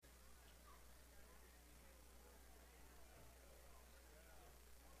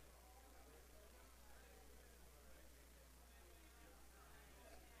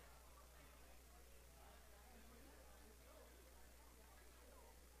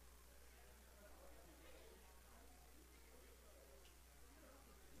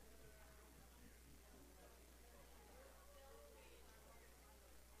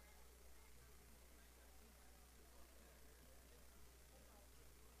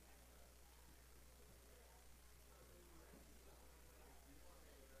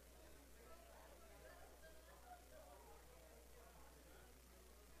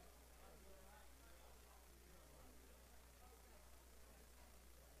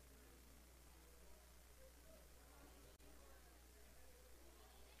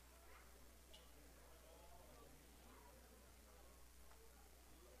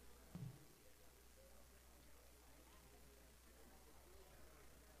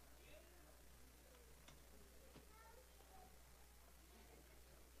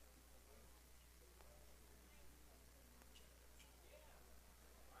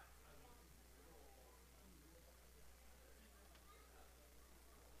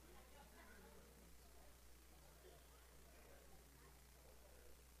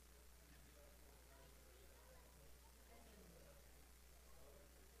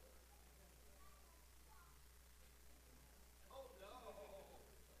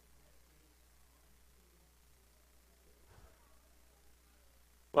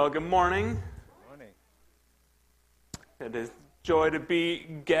Well, good morning. Good morning. It is joy to be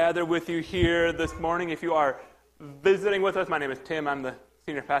gathered with you here this morning. If you are visiting with us, my name is Tim. I'm the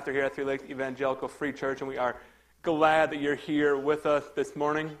senior pastor here at Three Lakes Evangelical Free Church, and we are glad that you're here with us this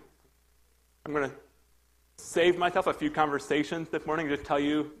morning. I'm going to save myself a few conversations this morning, just tell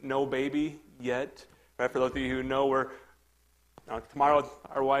you no baby yet. Right? For those of you who know, tomorrow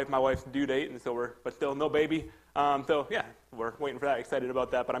my wife's due date, and but still no baby. We're waiting for that, excited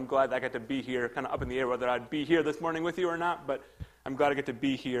about that, but I'm glad that I got to be here, kind of up in the air whether I'd be here this morning with you or not, but I'm glad I get to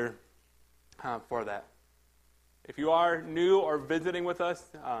be here for that. If you are new or visiting with us,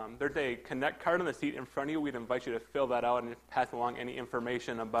 there's a Connect card on the seat in front of you. We'd invite you to fill that out and pass along any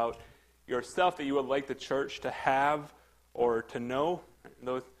information about yourself that you would like the church to have or to know.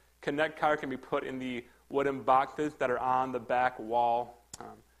 Those Connect cards can be put in the wooden boxes that are on the back wall.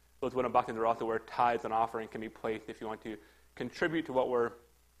 Those wooden boxes are also where tithes and offering can be placed if you want to contribute to what we're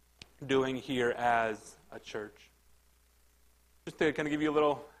doing here as a church. Just to kind of give you a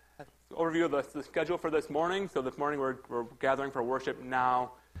little overview of the schedule for this morning. So this morning we're gathering for worship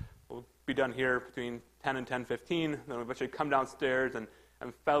now. We'll be done here between 10 and 10:15. Then we'll eventually come downstairs and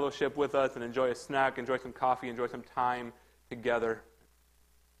fellowship with us and enjoy a snack, enjoy some coffee, enjoy some time together.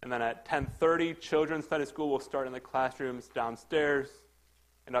 And then at 10:30, Children's Sunday School will start in the classrooms downstairs.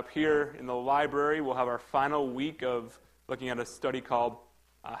 And up here in the library, we'll have our final week of looking at a study called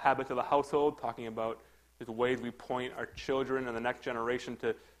Habits of the Household, talking about the ways we point our children and the next generation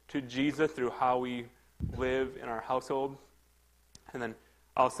to Jesus through how we live in our household. And then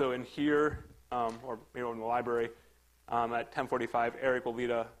also in here, or maybe in the library, at 10:45, Eric will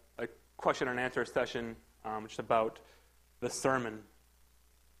lead a question and answer session just about the sermon.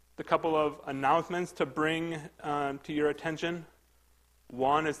 A couple of announcements to bring to your attention.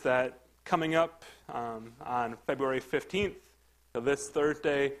 One is that coming up on February 15th, so this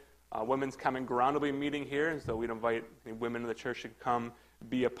Thursday, Women's Common Ground will be meeting here, and so we'd invite women in the church to come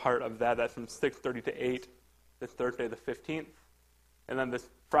be a part of that. That's from 6:30 to 8 this Thursday the 15th. And then this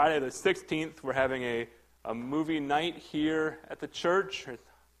Friday the 16th, we're having a movie night here at the church. It's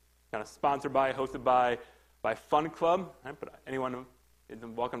kind of sponsored by, hosted by Fun Club. Right? But anyone is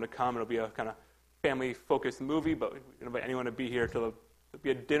welcome to come. It'll be a kind of family-focused movie, but we invite anyone to be here. There'll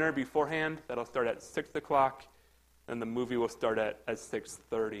be a dinner beforehand. That'll start at 6 o'clock, and the movie will start at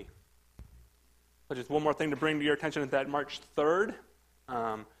 6:30. So just one more thing to bring to your attention is that March 3rd,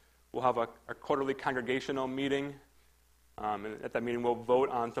 we'll have our quarterly congregational meeting. And at that meeting, we'll vote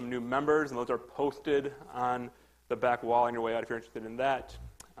on some new members, and those are posted on the back wall on your way out if you're interested in that.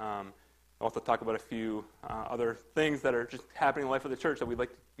 I'll also talk about a few other things that are just happening in the life of the church that we'd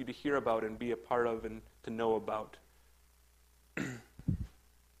like you to hear about and be a part of and to know about.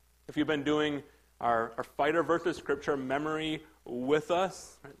 If you've been doing our Fighter versus Scripture memory with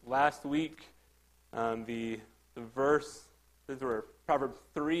us, right, last week, the verse, these were Proverbs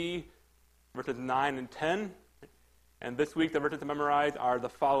 3, verses 9 and 10. And this week, the verses to memorize are the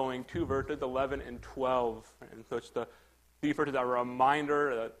following two verses, 11 and 12. And so these verses are a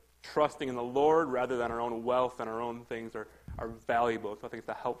reminder that trusting in the Lord rather than our own wealth and our own things are valuable. So I think it's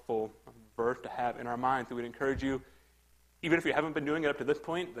a helpful verse to have in our minds. So we'd encourage you, even if you haven't been doing it up to this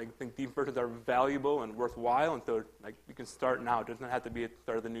point, I think these verses are valuable and worthwhile, and so you can start now. It doesn't have to be at the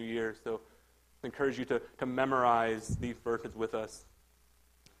start of the new year. So I encourage you to memorize these verses with us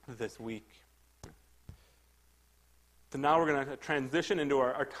this week. So now we're going to transition into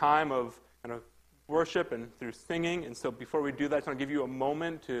our time of kind of worship and through singing. And so before we do that, I just want to give you a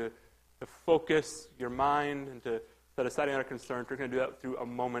moment to focus your mind and to set aside any other concerns. We're going to do that through a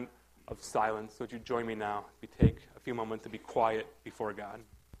moment of silence. So would you join me now? We take a few moments to be quiet before God.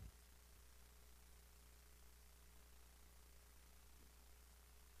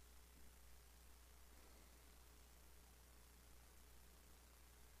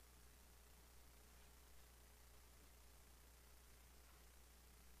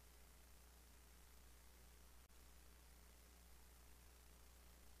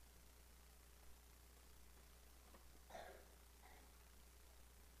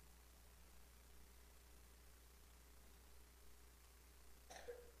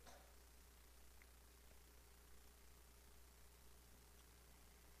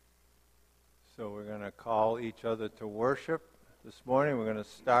 So we're going to call each other to worship this morning. We're going to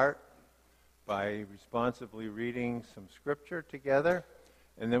start by responsibly reading some scripture together,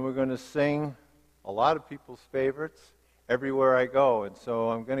 and then we're going to sing a lot of people's favorites, Everywhere I Go. And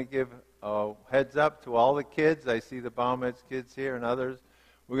so I'm going to give a heads up to all the kids. I see the Baumed's kids here and others.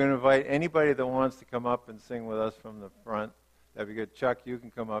 We're going to invite anybody that wants to come up and sing with us from the front. That'd be good. Chuck, you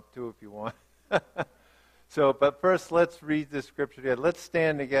can come up too if you want. But first, let's read this scripture together. Let's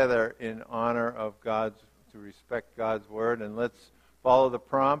stand together in honor of to respect God's word, and let's follow the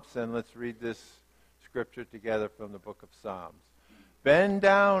prompts, and let's read this scripture together from the book of Psalms. Bend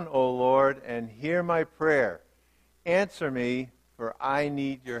down, O Lord, and hear my prayer. Answer me, for I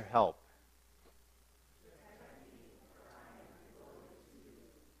need your help.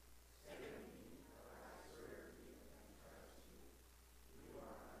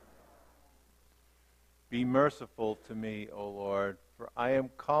 Be merciful to me, O Lord, for I am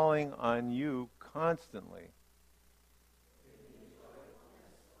calling on you constantly.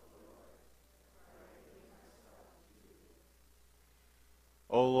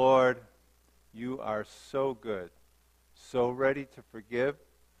 O Lord, you are so good, so ready to forgive,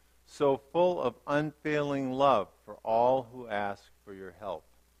 so full of unfailing love for all who ask for your help.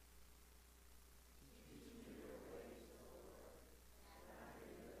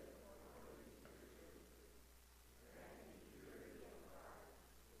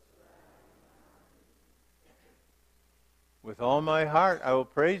 With all my heart I will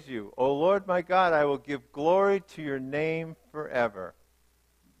praise you. O Lord my God, I will give glory to your name forever.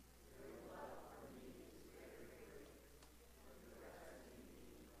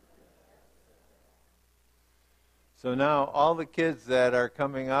 So now all the kids that are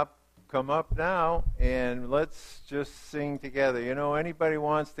coming up, come up now, and let's just sing together. You know, anybody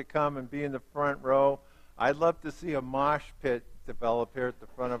wants to come and be in the front row, I'd love to see a mosh pit develop here at the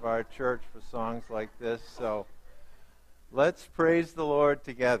front of our church for songs like this. So let's praise the Lord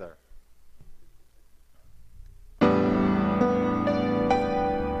together.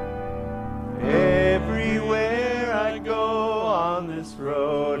 Everywhere I go on this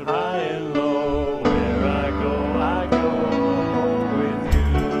road, high and low, where I go with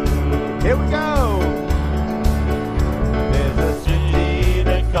you. Here we go! There's a city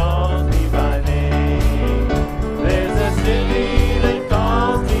that calls me by name. There's a city that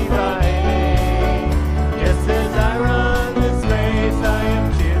calls me by name. Yes, as I run this race, I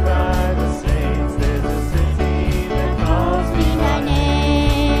am cheered by the saints. There's a city that calls me by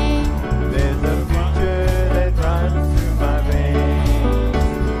name. There's a future that runs through my veins.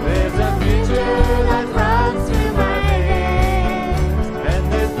 There's a future that runs through my veins. And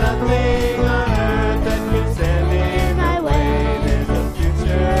there's nothing on earth that can stand in my way. There's a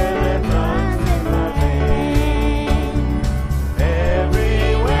future that runs through my veins.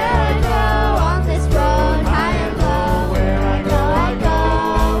 Everywhere I go on this road, high and low, where I go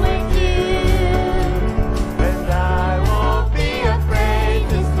with you. And I won't be afraid,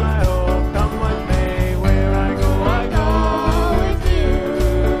 this my hope, come what may. Where I go with you.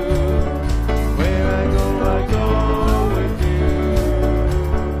 Where I go with you.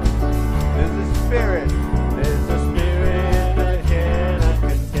 There's a spirit I cannot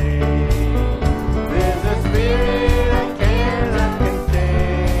contain. There's a spirit I cannot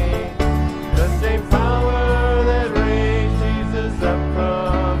contain. The same power that raised Jesus up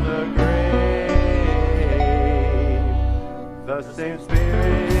from the grave. The same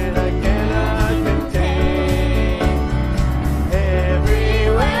spirit I cannot contain.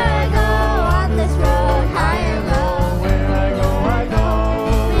 Everywhere I go on this road, high and low, where I go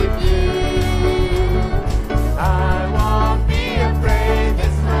with you. I won't be afraid,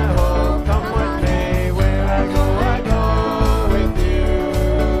 this my hope, come what may. Where I go with you.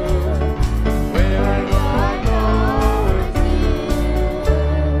 Where I go with you.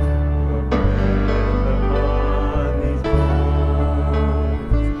 Your breath upon these bones.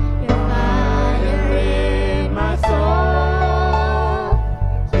 Your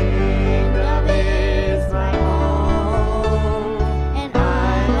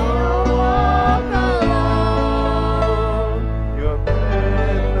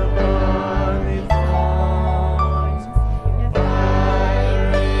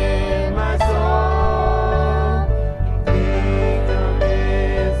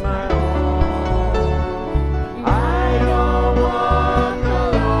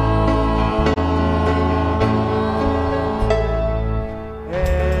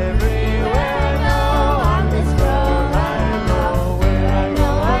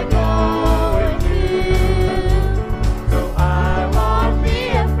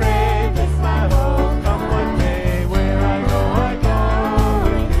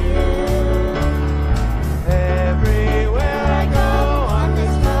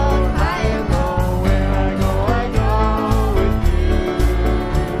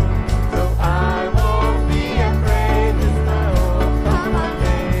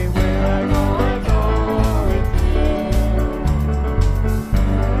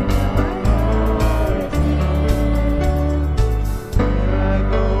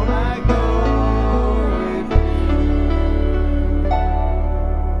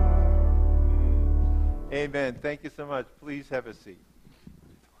Amen. Thank you so much. Please have a seat.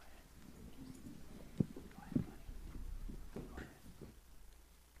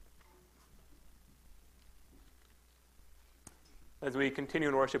 As we continue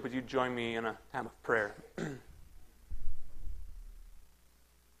in worship, would you join me in a time of prayer?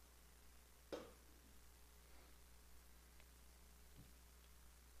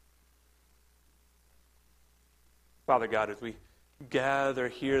 Father God, as we gather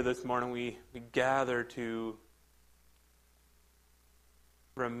here this morning, we gather to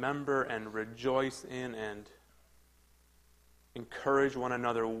remember and rejoice in and encourage one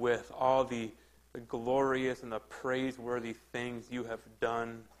another with all the glorious and the praiseworthy things you have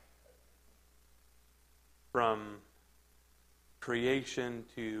done, from creation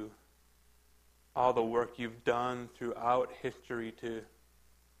to all the work you've done throughout history to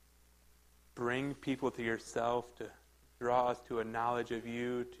bring people to yourself, to draw us to a knowledge of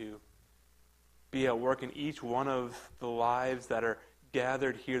you, to be at work in each one of the lives that are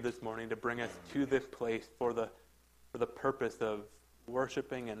gathered here this morning to bring us to this place for the purpose of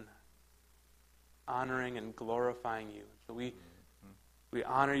worshiping and honoring and glorifying you. So we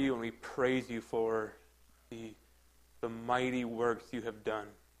honor you and we praise you for the mighty works you have done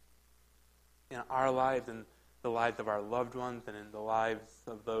in our lives and the lives of our loved ones and in the lives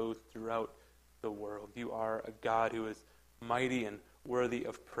of those throughout the world. You are a God who is mighty and worthy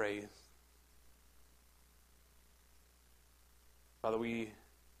of praise. Father, we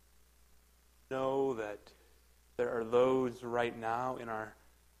know that there are those right now in our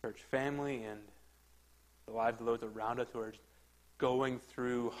church family and the lives of those around us who are going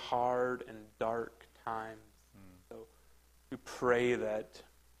through hard and dark times. So we pray that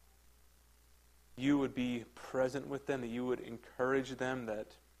you would be present with them, that you would encourage them, that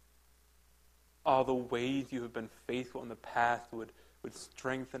all the ways you have been faithful in the past would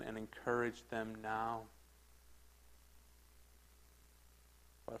strengthen and encourage them now.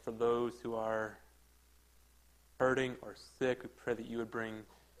 But for those who are hurting or sick, we pray that you would bring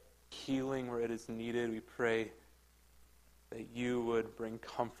healing where it is needed. We pray that you would bring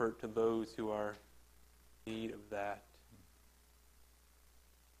comfort to those who are in need of that.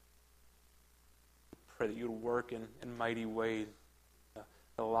 We pray that you would work in mighty ways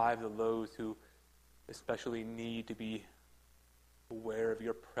the lives of those who especially need to be aware of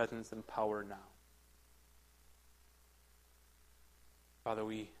your presence and power now. Father,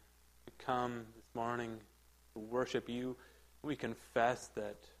 we come this morning to worship you. We confess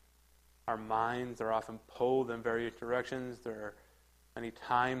that our minds are often pulled in various directions. There are many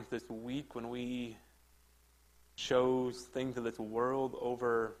times this week when we chose things of this world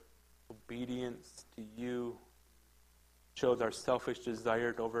over obedience to you, chose our selfish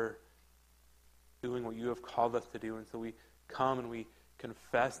desires over doing what you have called us to do. And so we come and we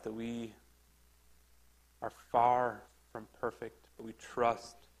confess that we are far from perfect, but we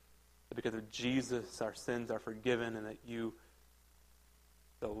trust that because of Jesus, our sins are forgiven and that you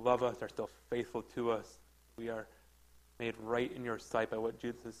still love us, are still faithful to us. We are made right in your sight by what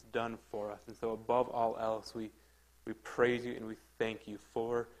Jesus has done for us. And so above all else, we praise you and we thank you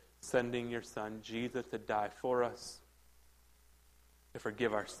for sending your Son, Jesus, to die for us, to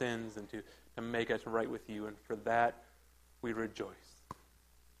forgive our sins and to make us right with you. And for that, we rejoice.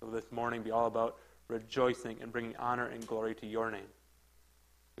 So this morning be all about rejoicing and bringing honor and glory to your name.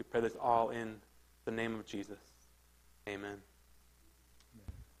 We pray this all in the name of Jesus. Amen.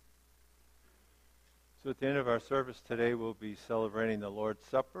 So at the end of our service today, we'll be celebrating the Lord's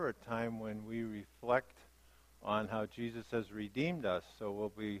Supper, a time when we reflect on how Jesus has redeemed us. So we'll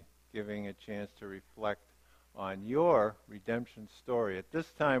be giving a chance to reflect on your redemption story. At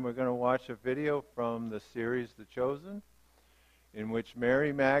this time, we're going to watch a video from the series The Chosen, in which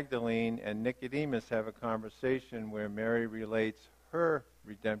Mary Magdalene and Nicodemus have a conversation where Mary relates her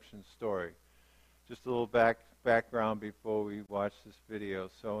redemption story. Just a little background before we watch this video.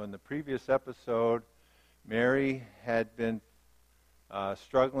 So in the previous episode, Mary had been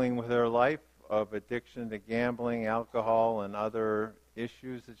struggling with her life of addiction to gambling, alcohol, and other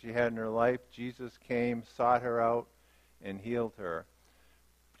issues that she had in her life. Jesus came, sought her out, and healed her.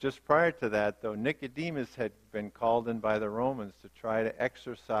 Just prior to that, though, Nicodemus had been called in by the Romans to try to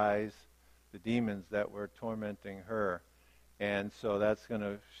exorcise the demons that were tormenting her. And so that's going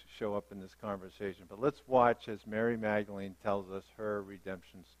to show up in this conversation. But let's watch as Mary Magdalene tells us her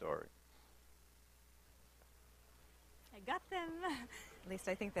redemption story. I got them. At least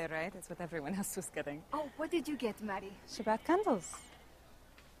I think they're right. It's what everyone else was getting. Oh, what did you get, Mary? Shabbat candles.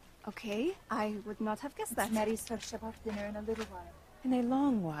 Okay, I would not have guessed that. Mary's first Shabbat dinner in a little while. In a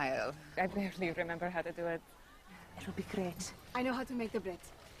long while. I barely remember how to do it. It'll be great. I know how to make the bread.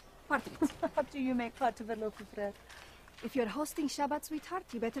 Part of it. What do you make part of a local bread? If you're hosting Shabbat, sweetheart,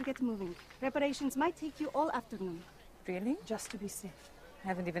 you better get moving. Preparations might take you all afternoon. Really? Just to be safe. I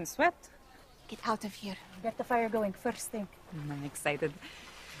haven't even swept. Get out of here. Get the fire going first thing. I'm excited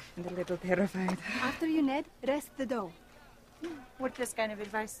and a little terrified. After you, Ned, rest the dough. With this kind of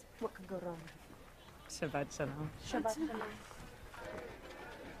advice, what could go wrong? Shabbat shalom. Shabbat shalom.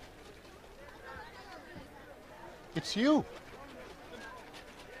 It's you.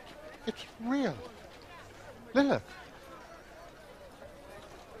 It's real. Lilith.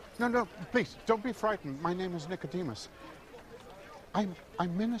 No, please, don't be frightened. My name is Nicodemus. I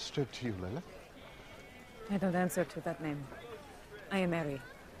ministered to you, Lilith. I don't answer to that name. I am Mary.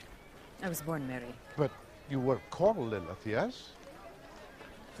 I was born Mary. But you were called Lilith, yes?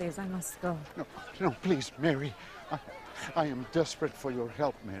 Please, I must go. No, please, Mary. I am desperate for your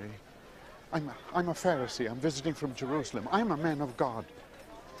help, Mary. I'm a Pharisee. I'm visiting from Jerusalem. I'm a man of God.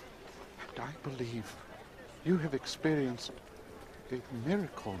 And I believe you have experienced a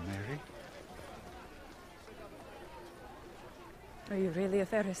miracle, Mary. Are you really a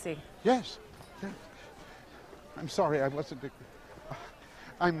Pharisee? Yes. I'm sorry, I wasn't...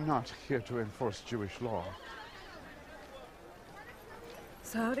 I'm not here to enforce Jewish law.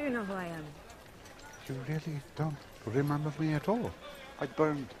 So how do you know who I am? You really don't remember me at all. I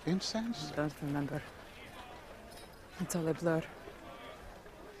burned incense. I don't remember. It's all a blur.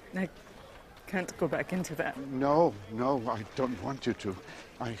 I can't go back into that. No, I don't want you to.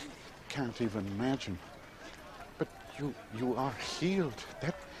 I can't even imagine. But you are healed.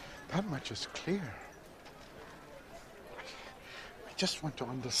 That much is clear. I just want to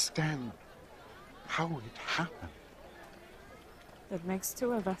understand how it happened. That makes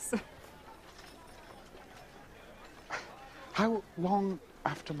two of us. How long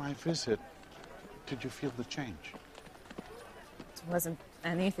after my visit did you feel the change? It wasn't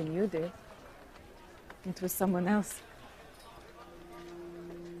anything you did. It was someone else.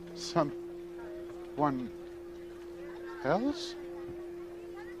 Someone else?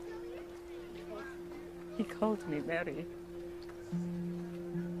 He called me Mary.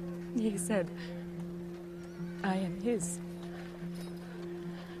 He said, I am his.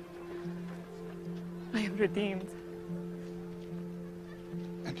 I am redeemed.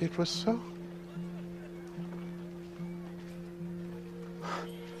 And it was so?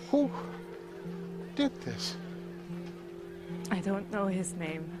 Who did this? I don't know his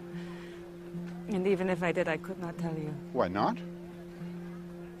name. And even if I did, I could not tell you. Why not?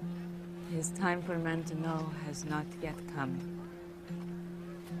 His time for men to know has not yet come.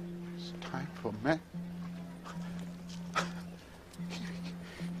 It's time for men.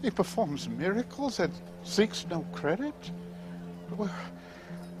 He performs miracles and seeks no credit?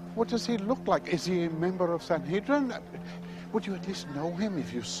 What does he look like? Is he a member of Sanhedrin? Would you at least know him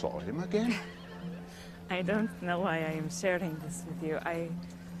if you saw him again? I don't know why I am sharing this with you. I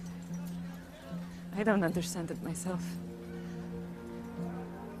don't understand it myself.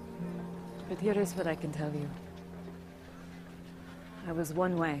 But here is what I can tell you. I was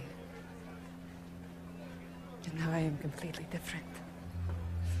one way. And now I am completely different.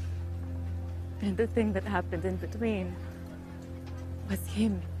 And the thing that happened in between was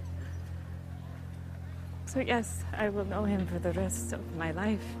him. So yes, I will know him for the rest of my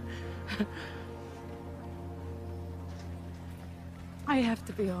life. I have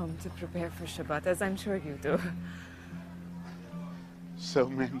to be home to prepare for Shabbat, as I'm sure you do. So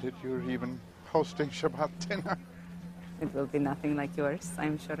mean that you're even hosting Shabbat dinner. It will be nothing like yours,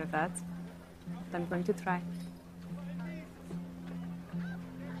 I'm sure of that. But I'm going to try.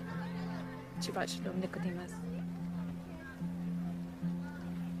 Shabbat shalom, Nicodemus.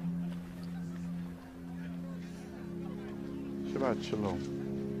 Shabbat shalom,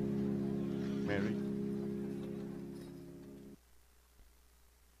 Mary.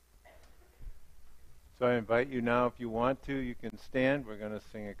 So I invite you now, if you want to, you can stand. We're going to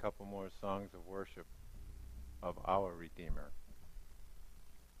sing a couple more songs of worship of our Redeemer.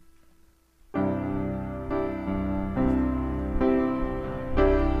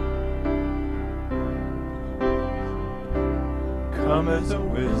 Come as a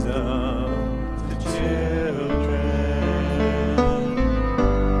wisdom to children.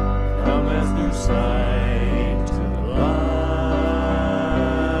 Come as new sight to the light.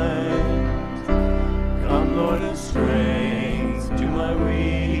 Come, Lord, in strength to my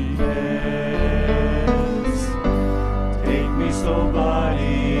weakness. Take me, soul,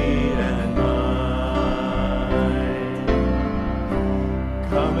 body, and mind.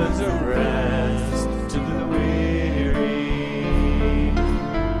 Come as a rest to the weary.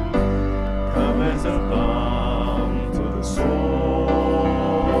 Come as a balm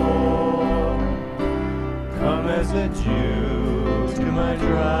dew to my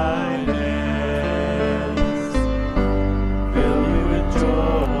dryness. Fill me with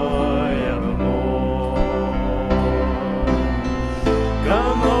joy evermore.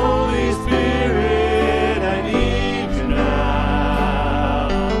 Come, Holy Spirit, I need you now.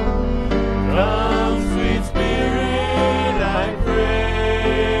 Come, sweet Spirit, I pray.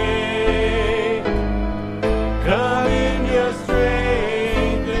 Come in your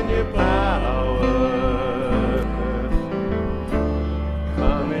strength and your power.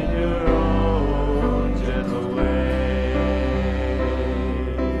 Come in your own gentle way.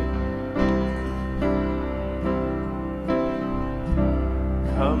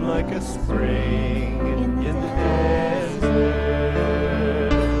 Come like a spring in the desert.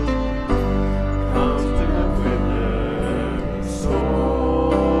 Come to the withered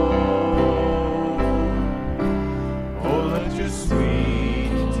soul. Oh, let your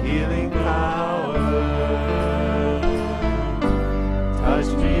sweet healing power touch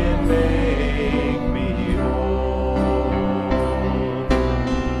me and make me whole.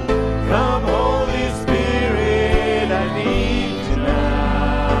 Come, Holy Spirit, I need you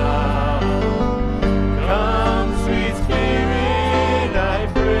now. Come, sweet Spirit, I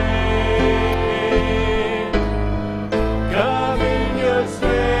pray. Come in your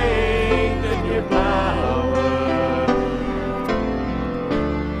strength and your power.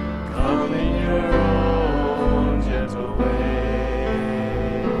 Come in your own gentle way.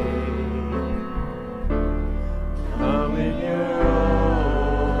 Come in your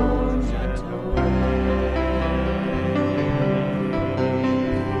own gentle way.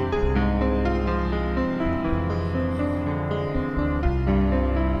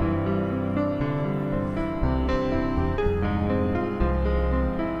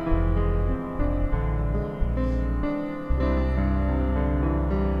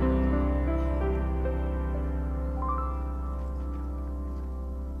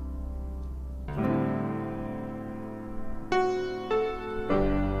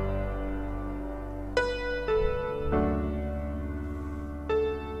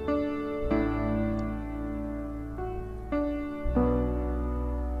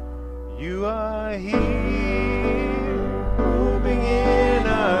 You are here, moving in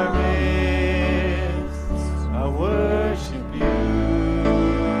our midst. I worship you,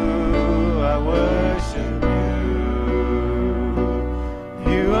 I worship you.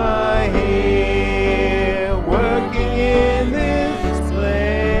 You are here, working in this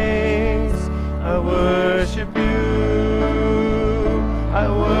place. I worship you, I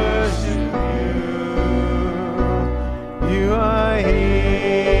worship you. You are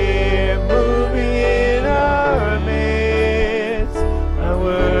here, moving in our midst. I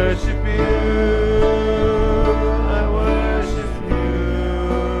worship you, I worship you.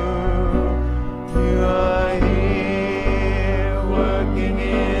 You are here, working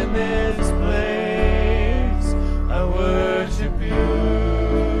in this place. I worship you,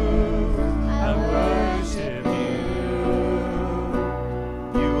 I worship you.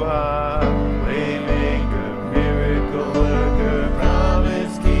 You are waymaker, miracle worker,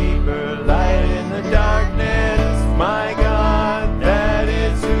 promise keeper, light in the darkness. My God, that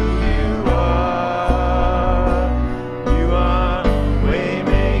is who you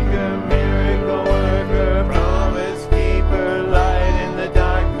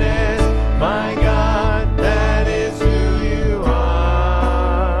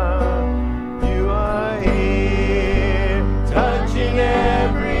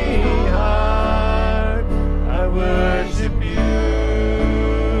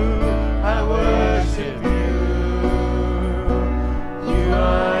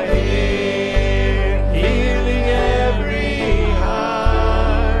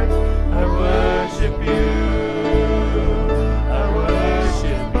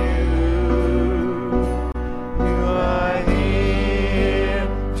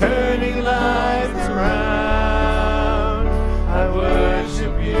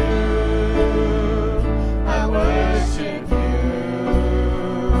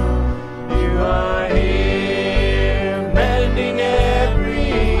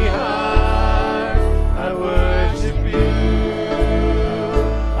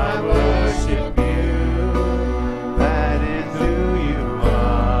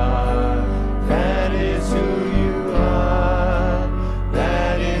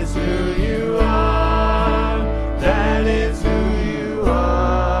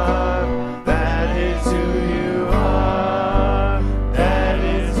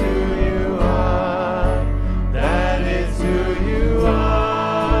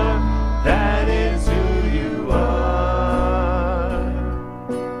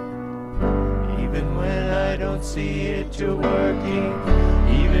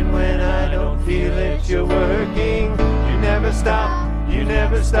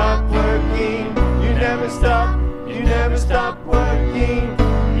never stop working. You never stop working.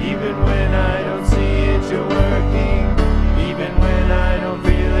 Even when I don't see it, you're working. Even when I don't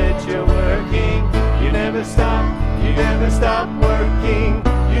feel it, you're working. You never stop working.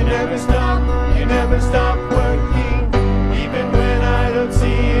 You never stop working. Even when I don't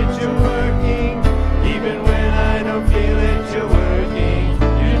see it, you're working. Even when I don't feel it, you're working.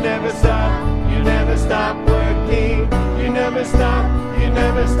 You never stop working. You never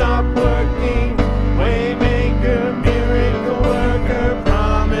stop working. Waymaker, miracle worker,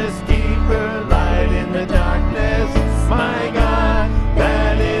 promise keeper, light in the darkness. My God,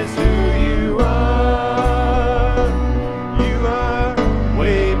 that is who you are. You are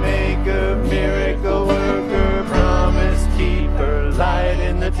waymaker, miracle worker, promise keeper, light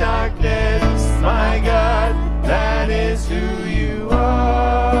in the darkness. My God, that is who you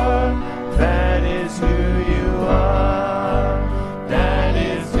are. That is who you are. That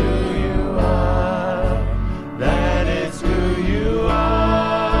is who you are. That is who you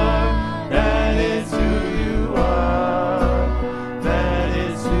are. That is who you are. That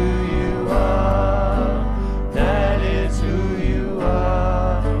is who you are. That is who you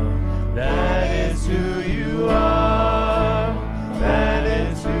are. That is who you are. That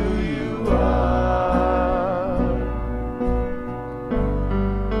is who you are.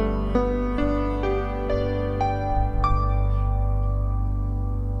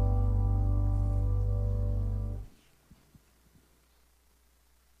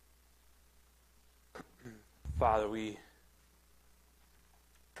 Father, we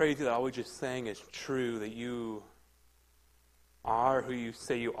praise you that all we just sang is true, that you are who you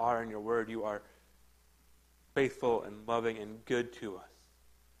say you are in your word. You are faithful and loving and good to us.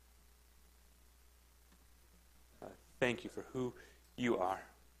 Thank you for who you are.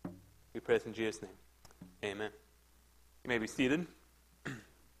 We pray this in Jesus' name. Amen. You may be seated.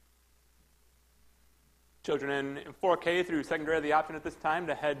 Children in 4K through second grade have the option at this time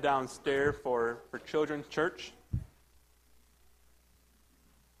to head downstairs for children's church.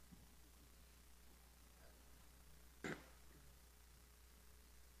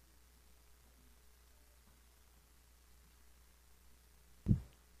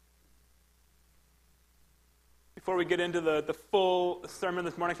 Before we get into the full sermon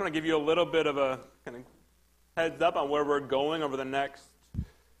this morning, I just want to give you a little bit of a kind of heads up on where we're going over the next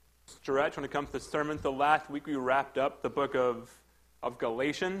stretch when it comes to sermons. So last week we wrapped up the book of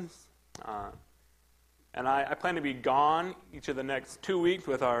Galatians. And I plan to be gone each of the next 2 weeks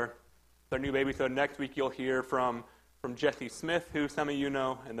with our new baby. So next week you'll hear from Jesse Smith, who some of you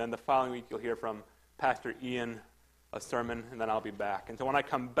know, and then the following week you'll hear from Pastor Ian, a sermon, and then I'll be back. And so when I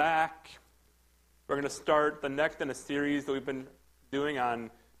come back, we're going to start the next in a series that we've been doing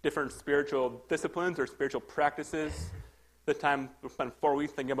on different spiritual disciplines or spiritual practices. This time we'll spend 4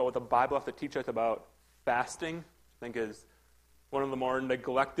 weeks thinking about what the Bible has to teach us about fasting, which I think is one of the more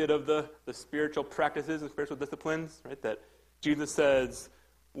neglected of the spiritual practices and spiritual disciplines, right? That Jesus says,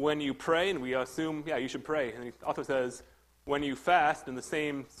 when you pray, and we assume, you should pray. And he also says, when you fast in the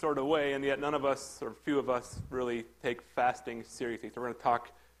same sort of way, and yet none of us, or few of us, really take fasting seriously. So we're going to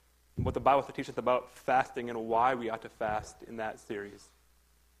talk what the Bible has to teach us about fasting and why we ought to fast in that series.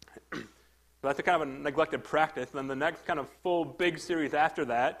 So that's a kind of a neglected practice. And then the next kind of full big series after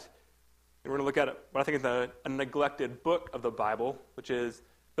that, and we're going to look at what I think is a neglected book of the Bible, which is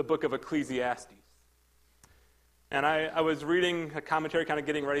the book of Ecclesiastes. And I was reading a commentary, kind of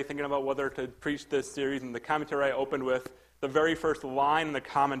getting ready, thinking about whether to preach this series, and the commentary I opened with, the very first line in the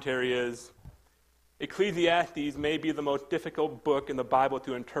commentary is, Ecclesiastes may be the most difficult book in the Bible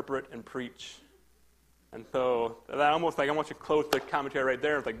to interpret and preach. And so that almost like I want you to close the commentary right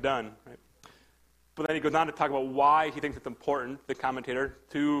there. It's like done. Right? But then he goes on to talk about why he thinks it's important, the commentator,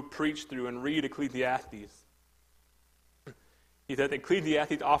 to preach through and read Ecclesiastes. He said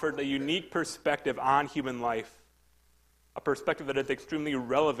Ecclesiastes offers a unique perspective on human life, a perspective that is extremely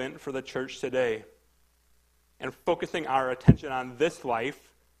relevant for the church today. And focusing our attention on this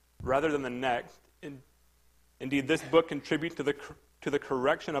life rather than the next, indeed, this book contributes to the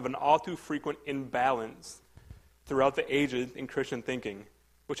correction of an all too frequent imbalance throughout the ages in Christian thinking,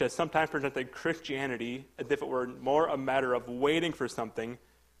 which has sometimes presented Christianity as if it were more a matter of waiting for something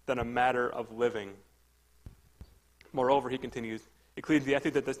than a matter of living. Moreover, he continues,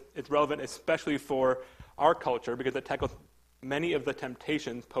 Ecclesiastes is relevant especially for our culture because it tackles many of the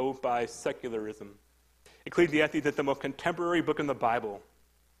temptations posed by secularism. Ecclesiastes is the most contemporary book in the Bible.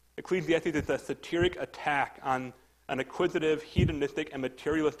 Ecclesiastes is a satiric attack on an acquisitive, hedonistic, and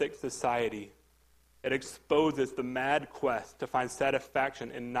materialistic society. It exposes the mad quest to find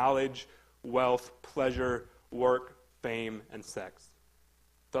satisfaction in knowledge, wealth, pleasure, work, fame, and sex.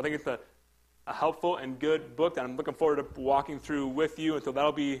 So I think it's a helpful and good book that I'm looking forward to walking through with you, and so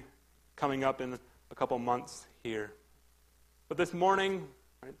that'll be coming up in a couple months here. But this morning,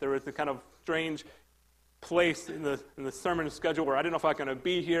 right, there was a kind of strange place in the sermon schedule where I didn't know if I was going to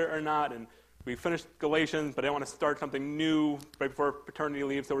be here or not, and we finished Galatians, but I didn't want to start something new right before paternity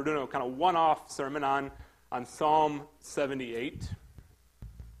leave, so we're doing a kind of one-off sermon on Psalm 78.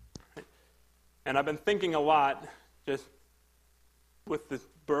 And I've been thinking a lot, just with the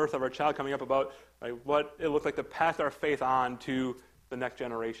birth of our child coming up, about what it looks like to pass our faith on to the next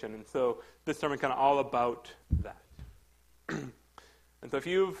generation. And so this sermon kind of all about that. And so if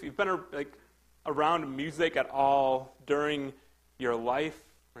you've been around music at all during your life,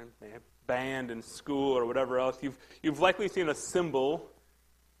 right, band in school or whatever else, you've likely seen a cymbal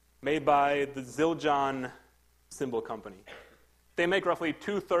made by the Zildjian Cymbal Company. They make roughly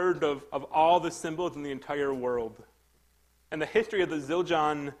 2/3 of all the cymbals in the entire world. And the history of the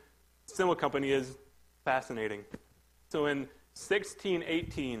Zildjian Cymbal Company is fascinating. So in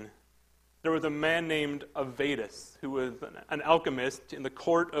 1618, there was a man named Avedis, who was an alchemist in the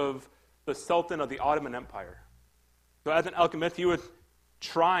court of the Sultan of the Ottoman Empire. So as an alchemist, he was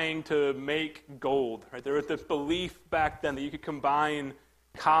trying to make gold. Right? There was this belief back then that you could combine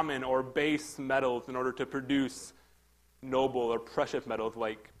common or base metals in order to produce noble or precious metals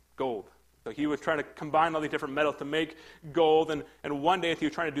like gold. So he was trying to combine all these different metals to make gold, and one day as he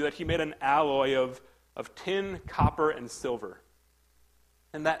was trying to do that, he made an alloy of tin, copper, and silver.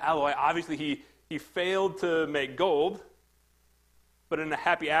 And that alloy, obviously he failed to make gold, but in a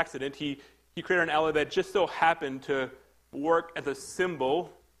happy accident, he created an alloy that just so happened to work as a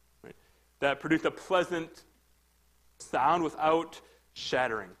cymbal, right, that produced a pleasant sound without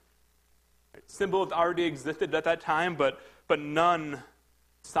shattering. Right? Cymbals already existed at that time, but none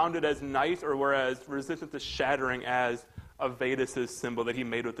sounded as nice or were as resistant to shattering as Avedis' cymbal that he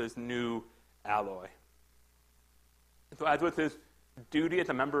made with this new alloy. And so as with his duty as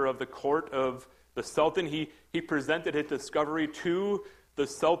a member of the court of the Sultan, he presented his discovery to the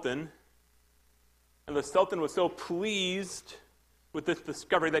Sultan, and the Sultan was so pleased with this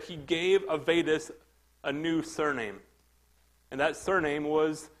discovery that he gave Avedis a new surname. And that surname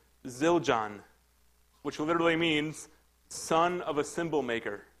was Zildjian, which literally means son of a cymbal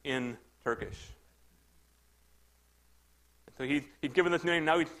maker in Turkish. So he's given this new name.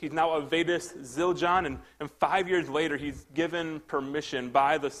 Now he's now Avedis Zildjian, and 5 years later he's given permission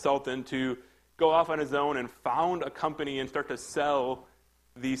by the Sultan to go off on his own and found a company and start to sell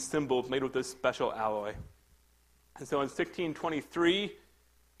these cymbals made with this special alloy. And so in 1623,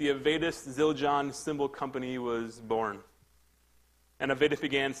 the Avedis Zildjian Cymbal Company was born. And Avedis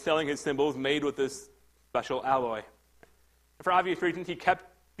began selling his cymbals made with this special alloy. And for obvious reasons, he kept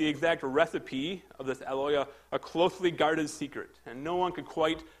the exact recipe of this alloy a closely guarded secret. And no one could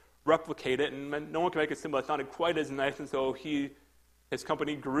quite replicate it, and no one could make a cymbal that sounded quite as nice. And so his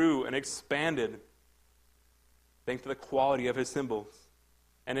company grew and expanded thanks to the quality of his cymbals.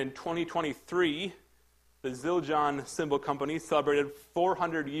 And in 2023, the Zildjian Cymbal Company celebrated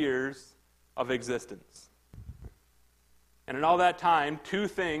 400 years of existence. And in all that time, two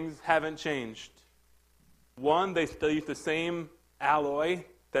things haven't changed. One, they still use the same alloy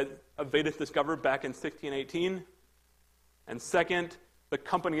that Avedis discovered back in 1618. And second, the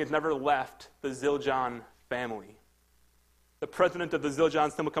company has never left the Zildjian family. The president of the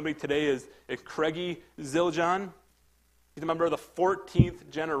Zildjian Cymbal Company today is Craigie Zildjian. He's a member of the 14th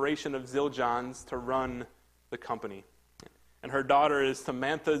generation of Zildjians to run the company. And her daughter is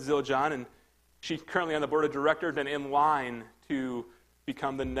Samantha Zildjian, and she's currently on the board of directors and in line to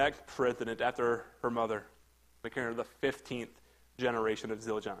become the next president after her mother, making her the 15th generation of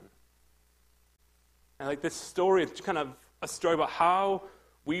Zildjian. And like this story, it's kind of a story about how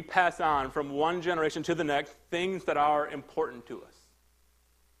we pass on from one generation to the next things that are important to us.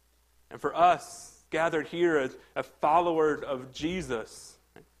 And for us, gathered here as followers of Jesus,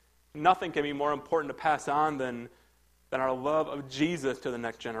 nothing can be more important to pass on than our love of Jesus to the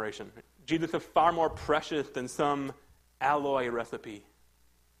next generation. Jesus is far more precious than some alloy recipe.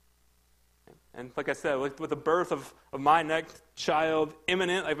 And like I said, with the birth of my next child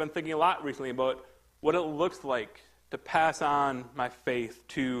imminent, I've been thinking a lot recently about what it looks like to pass on my faith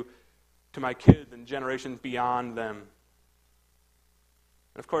to my kids and generations beyond them.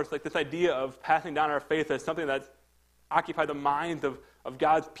 And of course, like this idea of passing down our faith is something that's occupied the minds of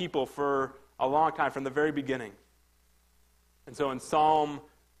God's people for a long time, from the very beginning. And so in Psalm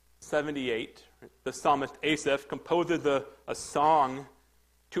 78, the psalmist Asaph composes a song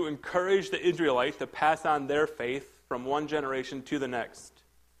to encourage the Israelites to pass on their faith from one generation to the next.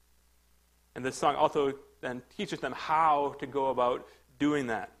 And this song also then teaches them how to go about doing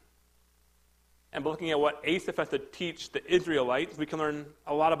that. And by looking at what Asaph has to teach the Israelites, we can learn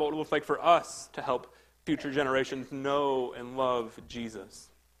a lot about what it looks like for us to help future generations know and love Jesus.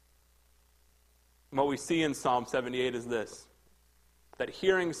 And what we see in Psalm 78 is this, that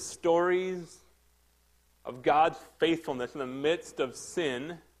hearing stories of God's faithfulness in the midst of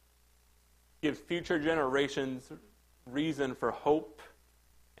sin gives future generations reason for hope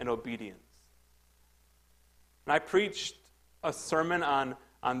and obedience. And I preached a sermon on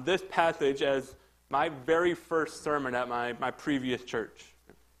this passage as my very first sermon at my previous church.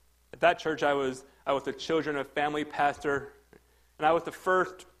 At that church, I was the children of family pastor, and I was the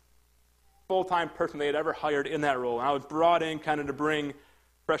first full-time person they had ever hired in that role. And I was brought in kind of to bring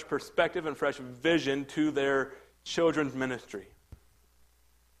fresh perspective and fresh vision to their children's ministry.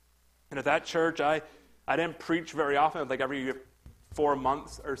 And at that church, I didn't preach very often, like every 4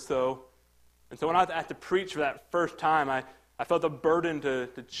 months or so. And so when I was asked to preach for that first time, I felt a burden to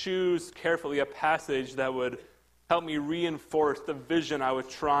choose carefully a passage that would help me reinforce the vision I was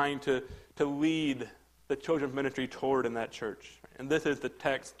trying to lead the children's ministry toward in that church. And this is the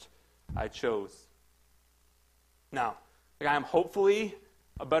text I chose. Now, I am hopefully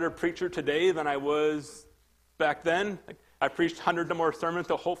a better preacher today than I was back then. I preached hundreds of more sermons,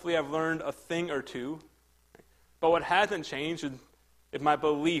 so hopefully I've learned a thing or two. But what hasn't changed is my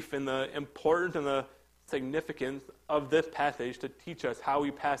belief in the importance and the significance of this passage to teach us how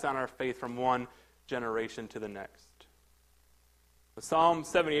we pass on our faith from one generation to the next. Psalm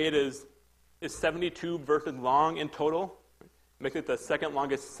 78 is 72 verses long in total. It makes it the second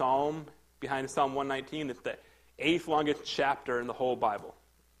longest psalm behind Psalm 119. It's the 8th longest chapter in the whole Bible.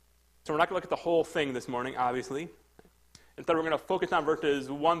 So we're not going to look at the whole thing this morning, obviously. Instead, we're going to focus on verses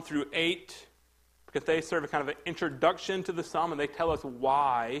 1 through 8 because they serve a kind of an introduction to the psalm and they tell us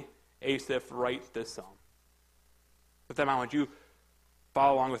why Asaph writes this psalm. With that in mind, would you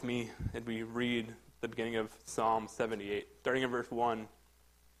follow along with me as we read the beginning of Psalm 78. Starting in verse 1,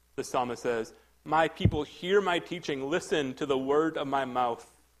 the psalmist says, "My people, hear my teaching. Listen to the word of my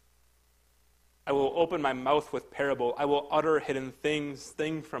mouth. I will open my mouth with parable. I will utter hidden things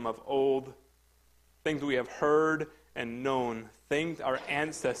from of old, things we have heard and known, things our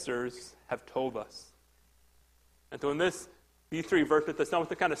ancestors have told us." And so in these 3 verses, the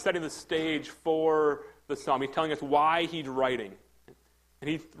psalmist is kind of setting the stage for the psalm. He's telling us why he's writing. And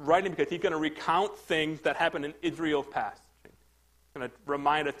he's writing because he's going to recount things that happened in Israel's past. He's going to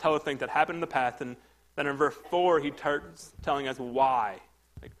remind us, tell us things that happened in the past. And then in verse 4, he starts telling us why.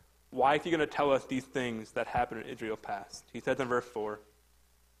 Why is he going to tell us these things that happened in Israel's past? He says in verse 4,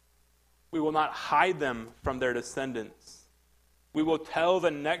 "We will not hide them from their descendants. We will tell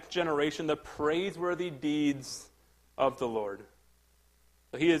the next generation the praiseworthy deeds of the Lord."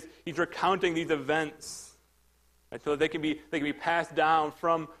 So he's recounting these events, right, so that they can be passed down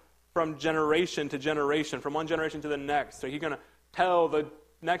from generation to generation, from one generation to the next. So he's going to tell the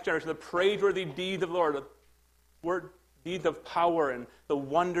next generation the praiseworthy deeds of the Lord, the deeds of power and the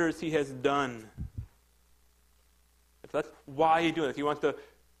wonders he has done. So that's why he's doing this. He wants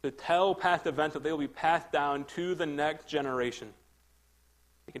to tell past events that they will be passed down to the next generation.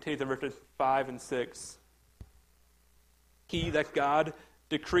 He continues in verses 5 and 6. "He," that God,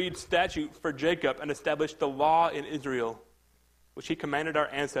 "decreed statute for Jacob and established the law in Israel, which he commanded our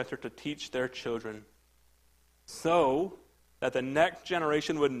ancestors to teach their children, so that the next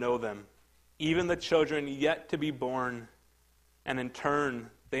generation would know them, even the children yet to be born, and in turn,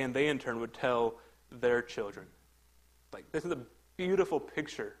 they in turn would tell their children." This is a beautiful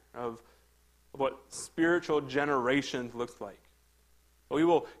picture of what spiritual generations looks like. We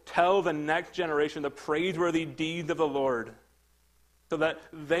will tell the next generation the praiseworthy deeds of the Lord, so that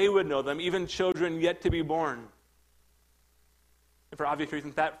they would know them, even children yet to be born. And for obvious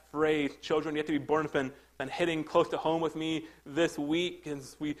reasons, that phrase, "children yet to be born," has been hitting close to home with me this week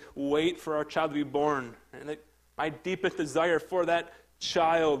as we wait for our child to be born. And my deepest desire for that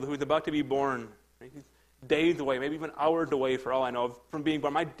child who's about to be born, right, he's days away, maybe even hours away for all I know, from being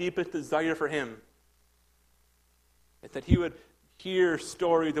born, my deepest desire for him is that he would hear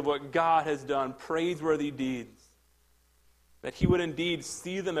stories of what God has done, praiseworthy deeds, that he would indeed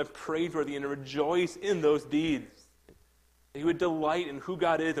see them as praiseworthy and rejoice in those deeds, that he would delight in who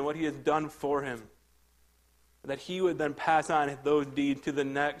God is and what he has done for him, that he would then pass on those deeds to the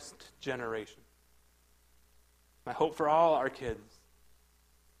next generation. My hope for all our kids,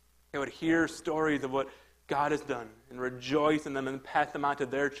 they would hear stories of what God has done and rejoice in them and pass them on to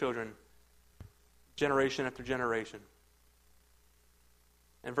their children, generation after generation.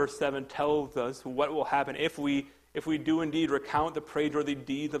 And verse 7 tells us what will happen if we do indeed recount the praiseworthy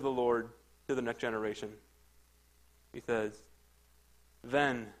deeds of the Lord to the next generation. He says,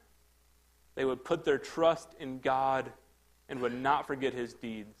 then they would put their trust in God and would not forget his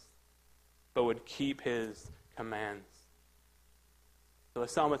deeds, but would keep his commands. So the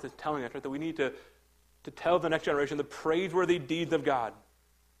psalmist is telling us, right, that we need to tell the next generation the praiseworthy deeds of God.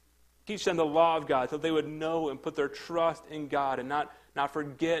 Teach them the law of God so they would know and put their trust in God and not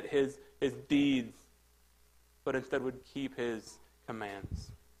forget his deeds, but instead would keep his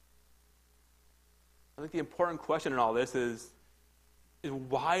commands. I think the important question in all this is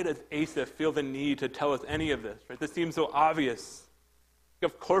why does Asa feel the need to tell us any of this? Right? This seems so obvious.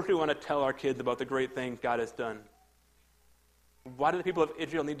 Of course we want to tell our kids about the great things God has done. Why do the people of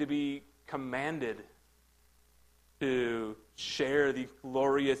Israel need to be commanded to share the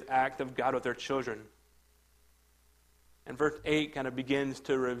glorious act of God with their children? And verse 8 kind of begins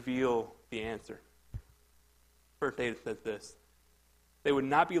to reveal the answer. Verse 8 says this: they would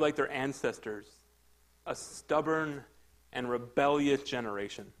not be like their ancestors, a stubborn and rebellious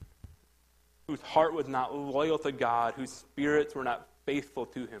generation, whose heart was not loyal to God, whose spirits were not faithful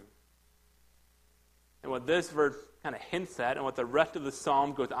to him. And what this verse kind of hints at, and what the rest of the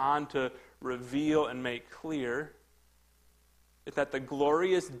psalm goes on to reveal and make clear, is that the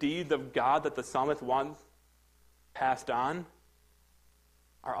glorious deeds of God that the psalmist once passed on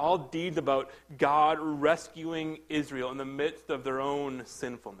are all deeds about God rescuing Israel in the midst of their own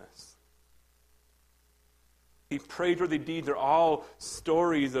sinfulness. These praiseworthy deeds are all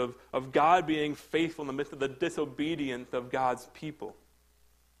stories of God being faithful in the midst of the disobedience of God's people.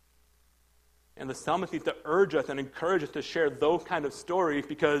 And the psalmist needs to urge us and encourage us to share those kind of stories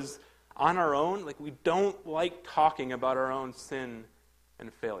because on our own, we don't like talking about our own sin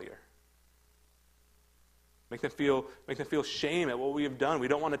and failure. Makes them feel shame at what we have done. We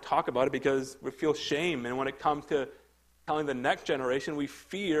don't want to talk about it because we feel shame. And when it comes to telling the next generation, we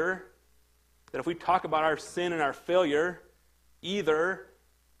fear that if we talk about our sin and our failure, either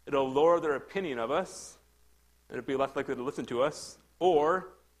it'll lower their opinion of us, and it'll be less likely to listen to us,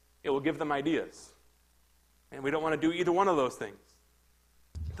 or it will give them ideas. And we don't want to do either one of those things.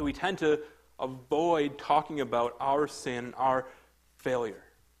 So we tend to avoid talking about our sin, our failure.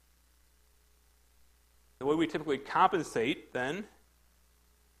 The way we typically compensate, then,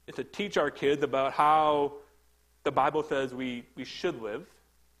 is to teach our kids about how the Bible says we should live,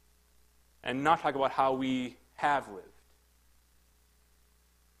 and not talk about how we have lived.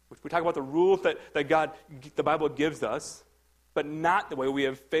 We talk about the rules that the Bible gives us, but not the way we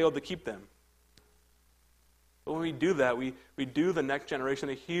have failed to keep them. But when we do that, we do the next generation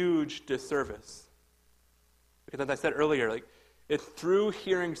a huge disservice. Because as I said earlier, it's through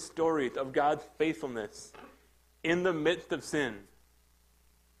hearing stories of God's faithfulness in the midst of sin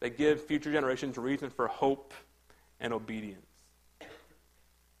that give future generations reason for hope and obedience.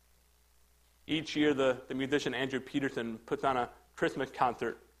 Each year, the musician Andrew Peterson puts on a Christmas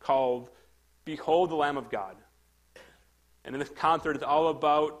concert called Behold the Lamb of God. And in this concert, it's all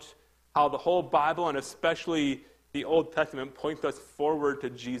about how the whole Bible, and especially the Old Testament, points us forward to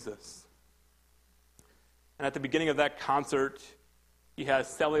Jesus. And at the beginning of that concert, he has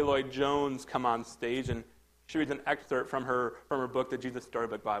Sally Lloyd Jones come on stage, and she reads an excerpt from her book, The Jesus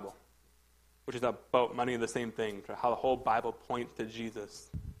Storybook Bible, which is about many of the same things, how the whole Bible points to Jesus.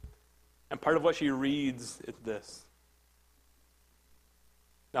 And part of what she reads is this.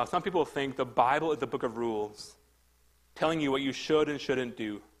 Now, some people think the Bible is a book of rules, telling you what you should and shouldn't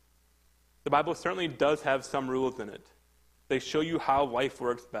do. The Bible certainly does have some rules in it. They show you how life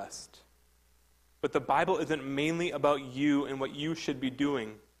works best. But the Bible isn't mainly about you and what you should be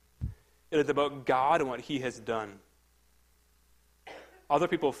doing. It is about God and what he has done. Other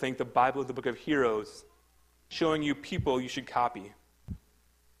people think the Bible is a book of heroes, showing you people you should copy.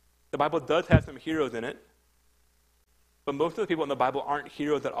 The Bible does have some heroes in it, but most of the people in the Bible aren't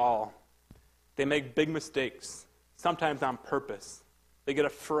heroes at all. They make big mistakes, sometimes on purpose. They get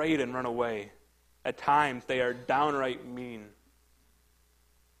afraid and run away. At times, they are downright mean.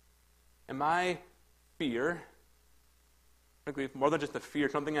 And my fear, frankly, more than just a fear,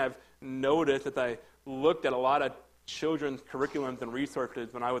 something I've noticed as I looked at a lot of children's curriculums and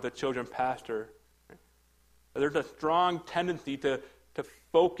resources when I was a children's pastor, there's a strong tendency to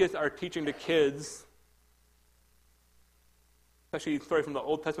focus our teaching to kids, especially stories from the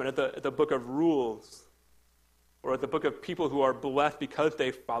Old Testament, at the book of rules, or at the book of people who are blessed because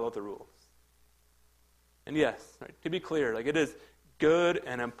they follow the rules. And yes, to be clear, it is good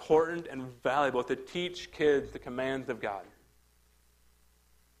and important and valuable to teach kids the commands of God.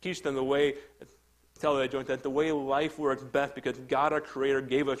 Teach them the way, Sally Jones said, the way life works best, because God, our Creator,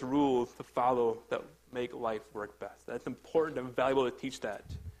 gave us rules to follow that make life work best. That's important and valuable to teach that.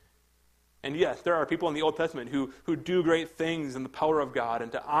 And yes, there are people in the Old Testament who do great things in the power of God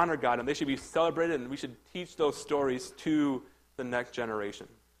and to honor God, and they should be celebrated, and we should teach those stories to the next generation.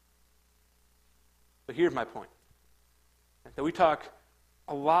 But here's my point. That we talk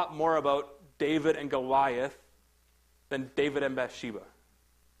a lot more about David and Goliath than David and Bathsheba.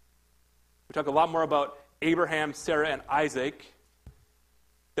 We talk a lot more about Abraham, Sarah, and Isaac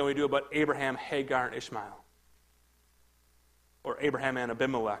than we do about Abraham, Hagar, and Ishmael. Or Abraham and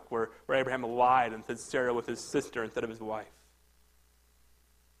Abimelech, where Abraham lied and said Sarah was his sister instead of his wife.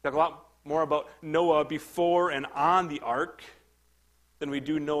 We talk a lot more about Noah before and on the ark than we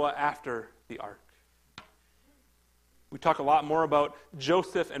do Noah after the ark. We talk a lot more about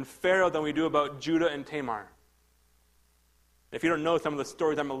Joseph and Pharaoh than we do about Judah and Tamar. If you don't know some of the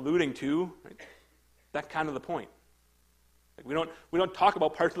stories I'm alluding to, right, that's kind of the point. We don't talk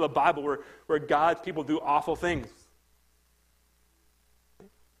about parts of the Bible where God's people do awful things.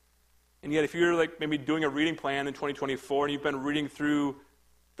 And yet if you're like maybe doing a reading plan in 2024 and you've been reading through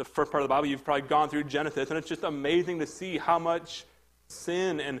the first part of the Bible, you've probably gone through Genesis, and it's just amazing to see how much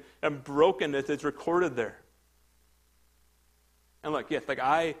sin and brokenness is recorded there. And look, yes, like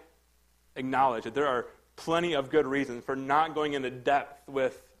I acknowledge that there are plenty of good reasons for not going into depth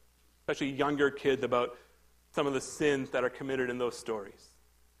with especially younger kids about some of the sins that are committed in those stories.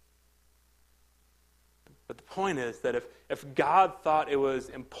 But the point is that if God thought it was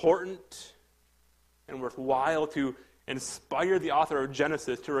important and worthwhile to inspire the author of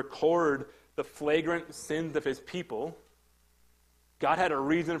Genesis to record the flagrant sins of his people, God had a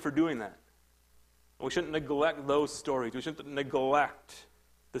reason for doing that. We shouldn't neglect those stories. We shouldn't neglect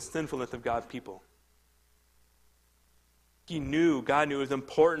the sinfulness of God's people. God knew it was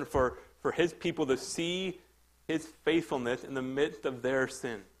important for his people to see his faithfulness in the midst of their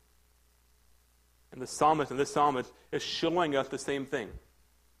sin. And this psalmist is showing us the same thing.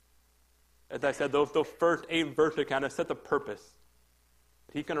 As I said, those first 8 verses kind of set the purpose.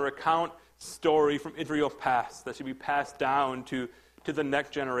 He's going to recount stories from Israel's past that should be passed down to the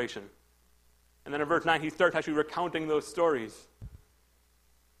next generation. And then in verse 9, he starts actually recounting those stories.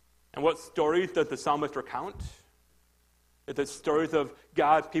 And what stories does the psalmist recount? Is it stories of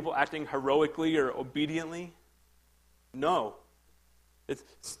God's people acting heroically or obediently? No. It's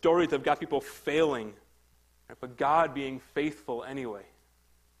stories of God's people failing, but God being faithful anyway.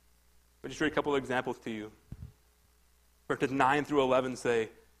 I'll just read a couple of examples to you. Verses 9 through 11 say,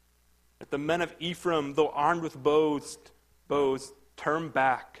 that the men of Ephraim, though armed with bows, turned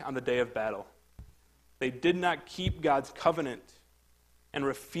back on the day of battle. They did not keep God's covenant and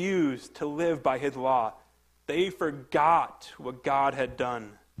refused to live by his law. They forgot what God had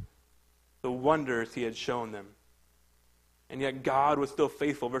done, the wonders he had shown them. And yet God was still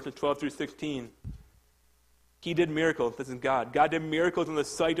faithful. Verses 12 through 16. He did miracles. This is God. God did miracles in the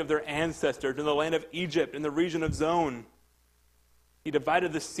sight of their ancestors in the land of Egypt, in the region of Zon. He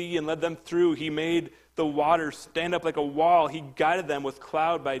divided the sea and led them through. He made the waters stand up like a wall. He guided them with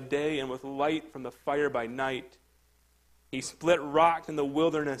cloud by day and with light from the fire by night. He split rocks in the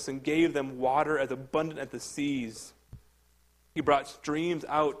wilderness and gave them water as abundant as the seas. He brought streams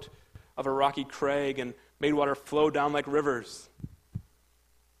out of a rocky crag and made water flow down like rivers.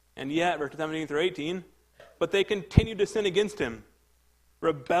 And yet, verses 17 through 18, but they continued to sin against him,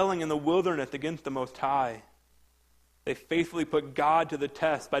 rebelling in the wilderness against the Most High. They faithfully put God to the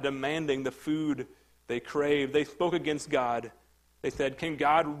test by demanding the food they craved. They spoke against God. They said, can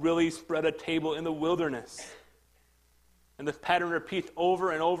God really spread a table in the wilderness? And this pattern repeats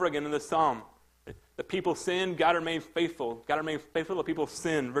over and over again in the psalm. The people sin, God remains faithful. God remains faithful, the people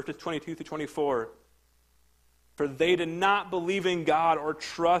sin. Verses 22 through 24. For they did not believe in God or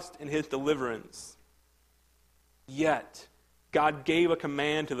trust in his deliverance. Yet God gave a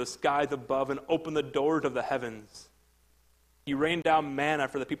command to the skies above and opened the doors of the heavens. He rained down manna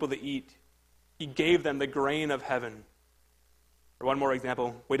for the people to eat. He gave them the grain of heaven. Or one more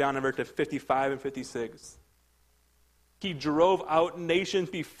example, way down in verses 55 and 56. He drove out nations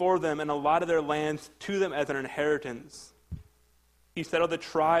before them and allotted their lands to them as an inheritance. He settled the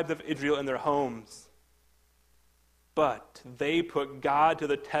tribes of Israel in their homes. But they put God to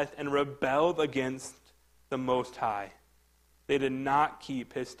the test and rebelled against the Most High. They did not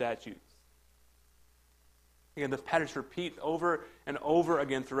keep his statutes. Again, this pattern repeats over and over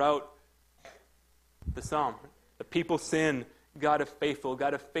again throughout the psalm. The people sin. God is faithful.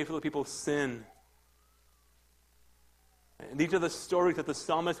 God is faithful. The people sin. And these are the stories that the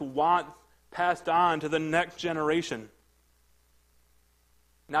psalmist wants passed on to the next generation.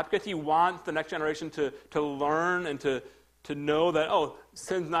 Not because he wants the next generation to learn and to know that,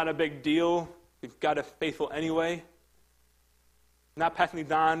 sin's not a big deal. God is faithful anyway. Not passing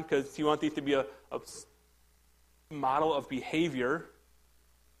these on because he wants these to be a model of behavior,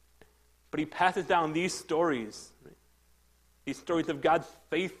 but he passes down these stories, right? These stories of God's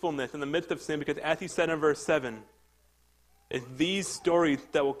faithfulness in the midst of sin, because as he said in verse 7, it's these stories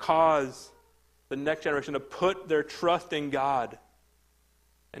that will cause the next generation to put their trust in God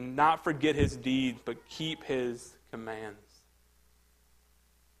and not forget his deeds, but keep his commands.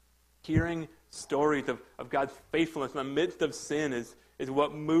 Hearing stories of God's faithfulness in the midst of sin is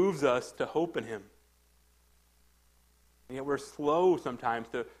what moves us to hope in him. And yet we're slow sometimes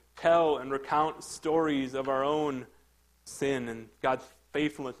to tell and recount stories of our own sin and God's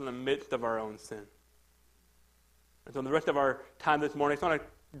faithfulness in the midst of our own sin. And so in the rest of our time this morning, I just want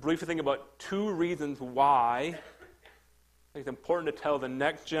to briefly think about 2 reasons why it's important to tell the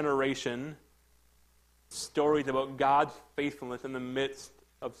next generation stories about God's faithfulness in the midst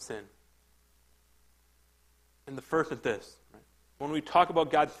of sin. And the first is this. Right? When we talk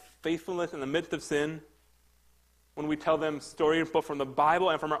about God's faithfulness in the midst of sin, when we tell them stories both from the Bible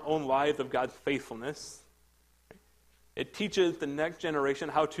and from our own lives of God's faithfulness, right, it teaches the next generation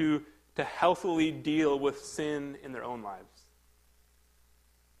how to healthily deal with sin in their own lives.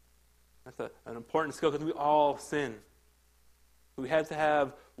 That's an important skill because we all sin. We have to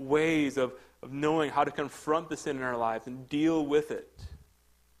have ways of knowing how to confront the sin in our lives and deal with it.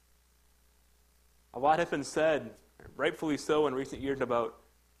 A lot has been said, rightfully so in recent years, about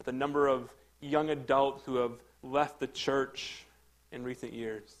the number of young adults who have left the church in recent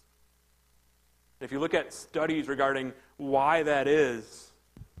years. And if you look at studies regarding why that is,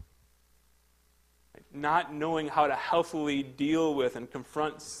 not knowing how to healthily deal with and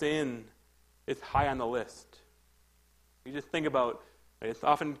confront sin is high on the list. You just think about, it's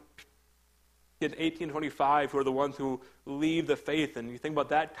often kids 18 to 25 who are the ones who leave the faith, and you think about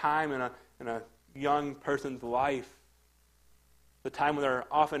that time in a young person's life, the time when they're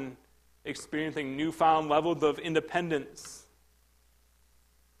often experiencing newfound levels of independence.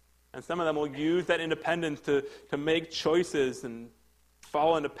 And some of them will use that independence to make choices and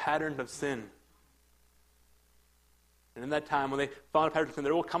fall into patterns of sin. And in that time, when they fall into patterns of sin,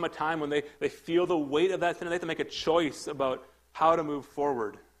 there will come a time when they feel the weight of that sin and they have to make a choice about how to move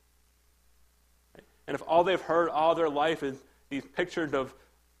forward. And if all they've heard all their life is these pictures of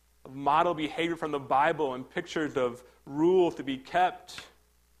model behavior from the Bible and pictures of rules to be kept,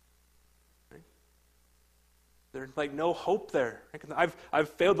 right, there's like no hope there. Right? I've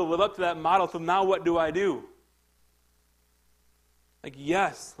failed to live up to that model, so now what do I do?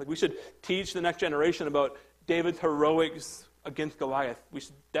 Yes, we should teach the next generation about David's heroics against Goliath. We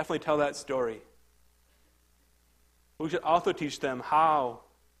should definitely tell that story. We should also teach them how,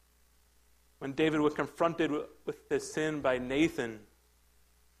 when David was confronted with his sin by Nathan,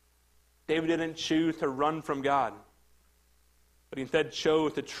 David didn't choose to run from God, but he instead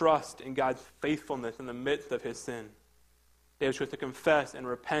chose to trust in God's faithfulness in the midst of his sin. David chose to confess and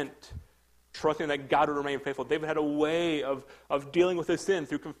repent, trusting that God would remain faithful. David had a way of dealing with his sin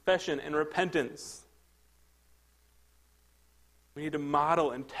through confession and repentance. We need to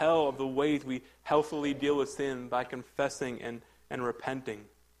model and tell of the ways we healthily deal with sin by confessing and repenting.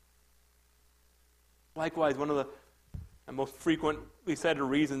 Likewise, one of the most frequently cited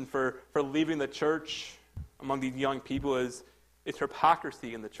reasons for leaving the church among these young people is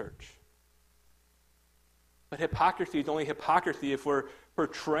hypocrisy in the church. But hypocrisy is only hypocrisy if we're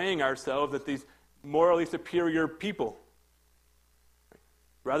portraying ourselves as these morally superior people,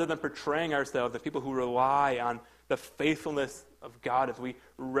 rather than portraying ourselves as people who rely on the faithfulness of God as we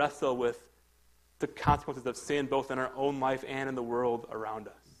wrestle with the consequences of sin both in our own life and in the world around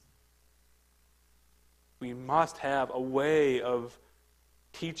us. We must have a way of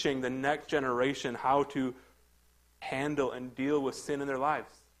teaching the next generation how to handle and deal with sin in their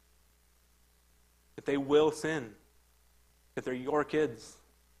lives. That they will sin. That they're your kids.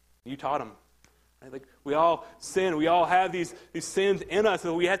 You taught them. Right? We all sin. We all have these sins in us,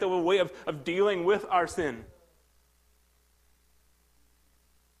 so we have to have a way of dealing with our sin.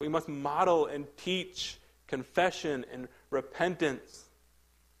 We must model and teach confession and repentance.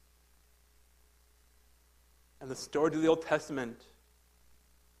 And the stories of the Old Testament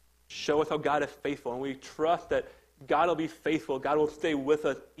show us how God is faithful. And we trust that God will be faithful. God will stay with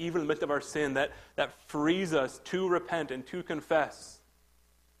us even in the midst of our sin. That frees us to repent and to confess.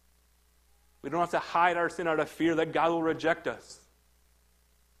 We don't have to hide our sin out of fear that God will reject us.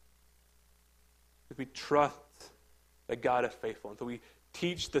 We trust that God is faithful. And so we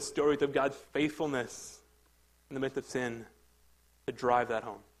teach the stories of God's faithfulness in the midst of sin to drive that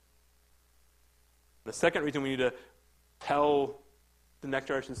home. The second reason we need to tell the next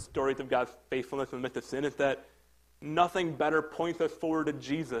generation stories of God's faithfulness in the midst of sin is that Nothing better points us forward to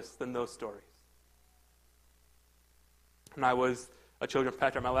Jesus than those stories. When I was a children's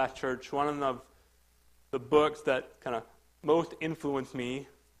pastor at my last church, one of the books that kind of most influenced me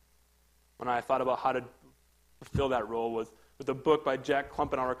when I thought about how to fulfill that role was a book by Jack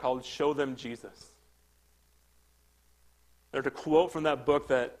Klumpenauer called Show Them Jesus. There's a quote from that book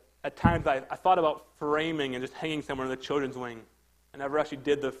that at times I thought about framing and just hanging somewhere in the children's wing. I never actually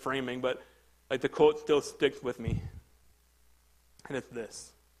did the framing, but the quote still sticks with me. And it's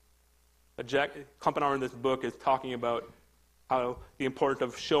this. Jack Klumpenauer in this book is talking about how the importance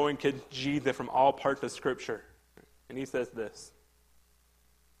of showing kids Jesus from all parts of Scripture. And he says this: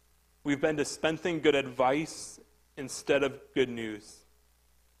 we've been dispensing good advice instead of good news.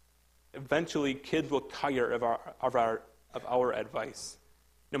 Eventually, kids will tire of our advice,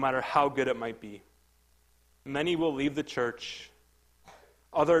 no matter how good it might be. Many will leave the church.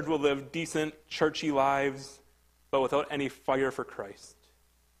 Others will live decent, churchy lives, but without any fire for Christ.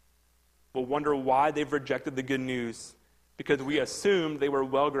 We'll wonder why they've rejected the good news, because we assumed they were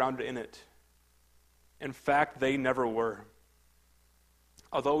well-grounded in it. In fact, they never were.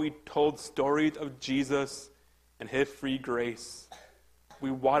 Although we told stories of Jesus and his free grace,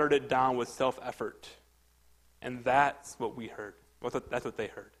 we watered it down with self-effort. And that's what we heard. That's what they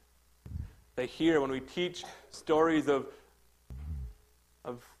heard. They hear when we teach stories of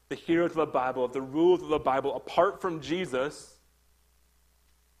the heroes of the Bible, of the rules of the Bible, apart from Jesus,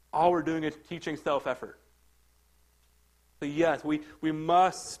 all we're doing is teaching self-effort. So yes, we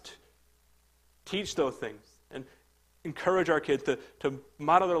must teach those things and encourage our kids to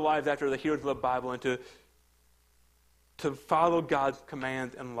model their lives after the heroes of the Bible and to follow God's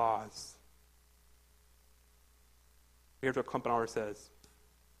commands and laws. Here's what Klumpenauer says: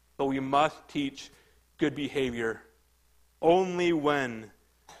 but we must teach good behavior only when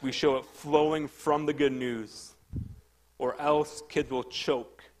we show it flowing from the good news, or else kids will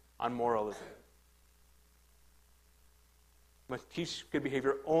choke on moralism. We must teach good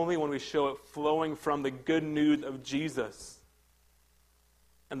behavior only when we show it flowing from the good news of Jesus.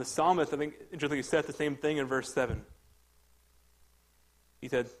 And the psalmist, I think, interestingly, says the same thing in verse 7. He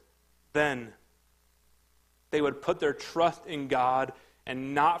said, then they would put their trust in God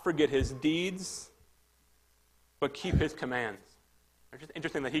and not forget his deeds, but keep his commands. It's just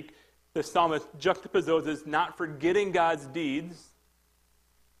interesting that the psalmist juxtaposes not forgetting God's deeds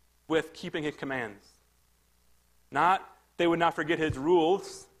with keeping his commands. Not they would not forget his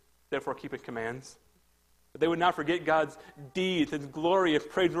rules, therefore keep his commands. But they would not forget God's deeds, his glorious,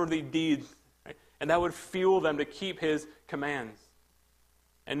 praiseworthy deeds. Right? And that would fuel them to keep his commands.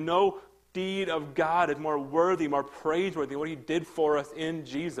 And no deed of God is more worthy, more praiseworthy than what he did for us in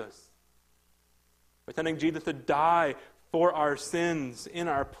Jesus. By sending Jesus to die for our sins in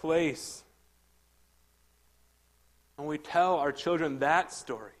our place. And we tell our children that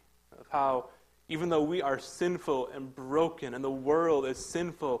story of how even though we are sinful and broken, and the world is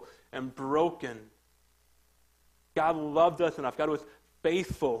sinful and broken, God loved us enough, God was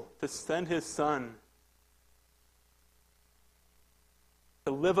faithful to send his Son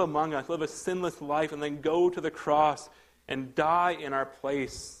to live among us, live a sinless life, and then go to the cross and die in our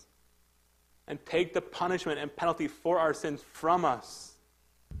place and take the punishment and penalty for our sins from us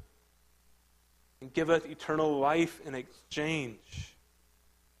and give us eternal life in exchange.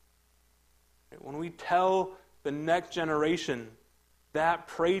 When we tell the next generation that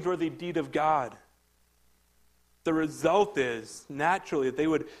praiseworthy deed of God, the result is, naturally, that they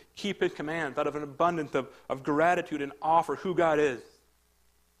would keep his commands out of an abundance of gratitude and awe for who God is.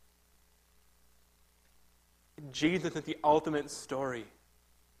 Jesus is the ultimate story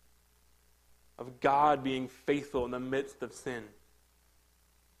of God being faithful in the midst of sin.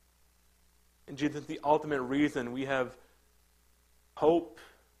 And Jesus is the ultimate reason we have hope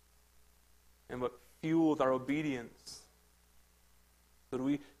and what fuels our obedience. So that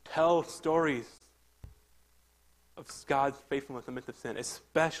we tell stories of God's faithfulness in the midst of sin,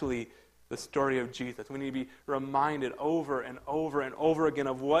 especially the story of Jesus. We need to be reminded over and over and over again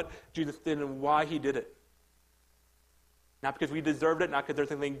of what Jesus did and why he did it. Not because we deserved it, not because there's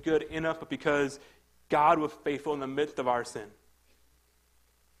anything good in us, but because God was faithful in the midst of our sin.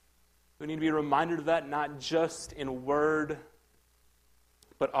 We need to be reminded of that, not just in word,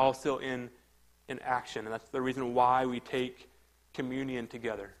 but also in action. And that's the reason why we take communion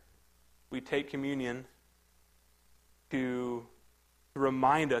together. We take communion to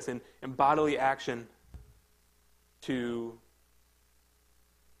remind us in bodily action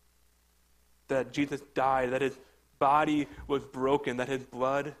that Jesus died, that his body was broken, that his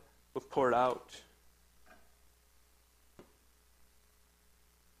blood was poured out.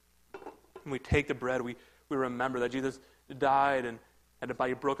 And we take the bread, we we remember that Jesus died and had a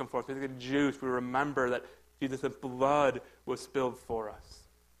body broken for us. We take the juice, we remember that Jesus' blood was spilled for us.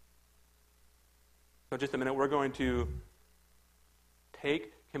 So in just a minute, we're going to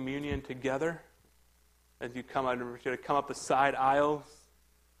take communion together. As you come out, you're going to come up the side aisles,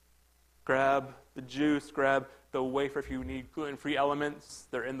 grab the juice, grab the wafer if you need gluten-free elements.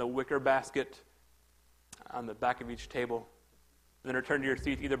 They're in the wicker basket on the back of each table. And then return to your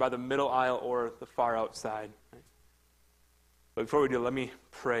seats either by the middle aisle or the far outside. But before we do, let me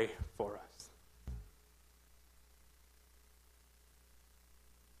pray for us.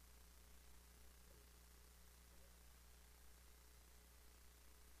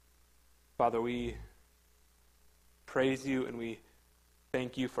 Father, we praise you and we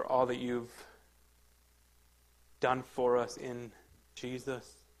thank you for all that you've done for us in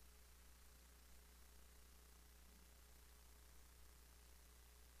Jesus.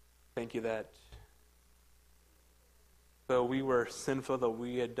 Thank you that though we were sinful, though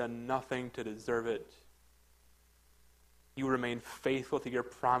we had done nothing to deserve it, you remained faithful to your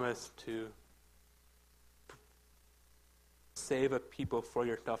promise to save a people for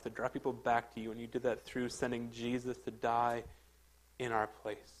yourself, to draw people back to you, and you did that through sending Jesus to die in our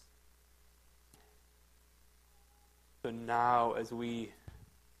place. So now as we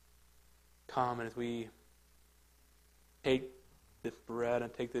come and as we take this bread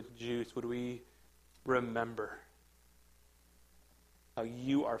and take this juice, would we remember how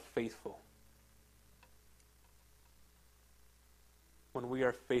you are faithful? When we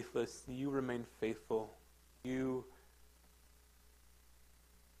are faithless, you remain faithful. You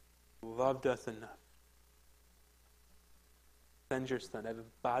loved us enough. Send your son, have his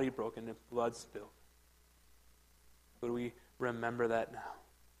body broken and blood spilled. Would we remember that now?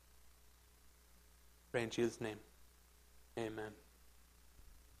 Pray in Jesus' name. Amen.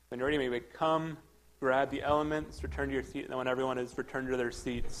 When you're ready, maybe come, grab the elements, return to your seat, and then when everyone is returned to their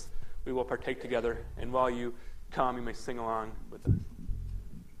seats, we will partake together. And while you come, you may sing along with us.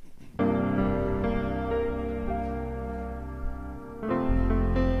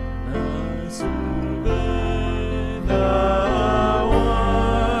 Bye. 'Cause I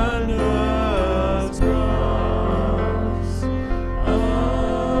want us cross,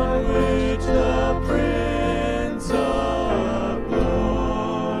 on which the Prince of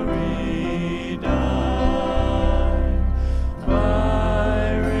Glory died.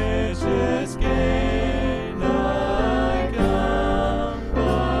 My riches gain I come, 'cause I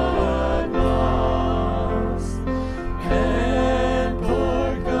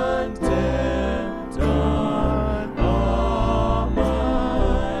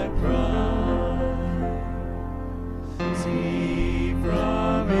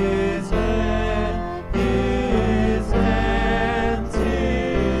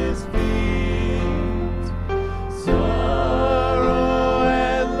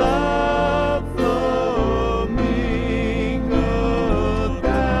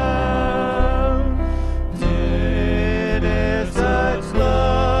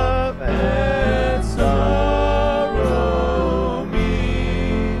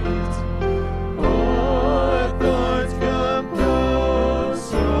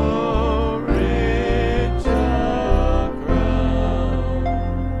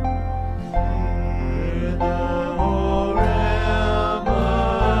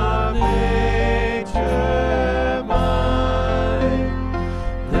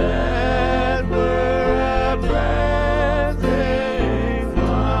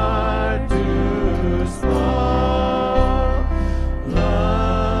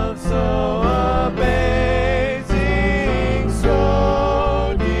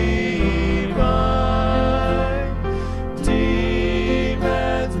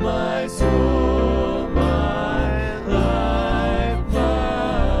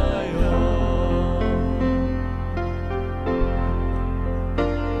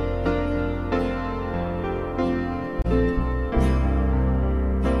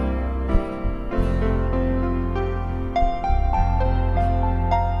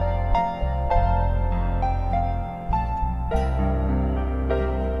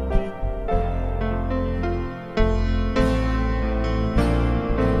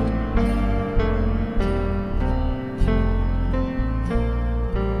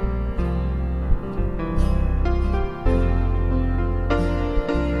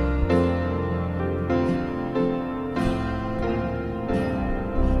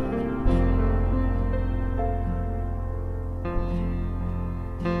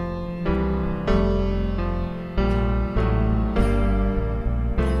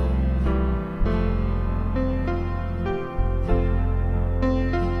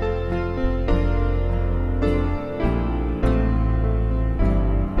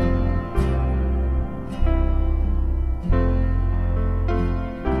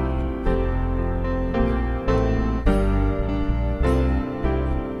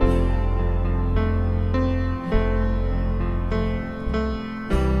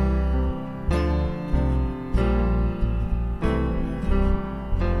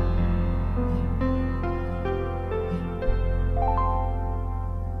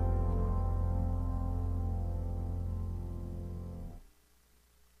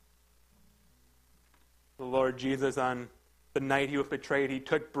Jesus, on the night he was betrayed, he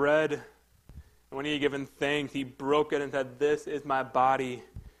took bread, and when he had given thanks, he broke it and said, "This is my body,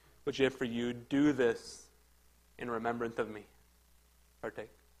 which is for you. Do this in remembrance of me." Partake.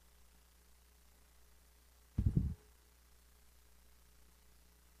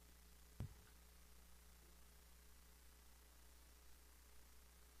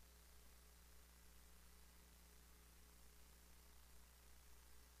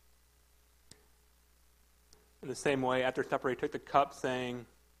 In the same way, after supper, he took the cup, saying,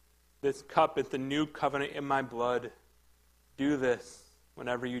 "This cup is the new covenant in my blood. Do this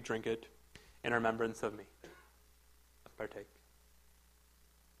whenever you drink it in remembrance of me." Let's partake.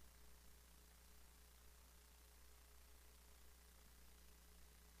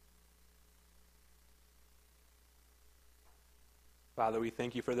 Father, we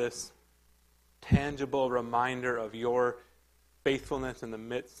thank you for this tangible reminder of your faithfulness in the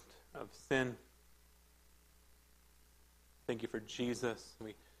midst of sin. Thank you for Jesus.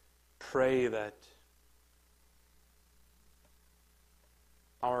 We pray that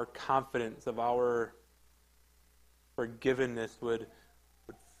our confidence of our forgiveness would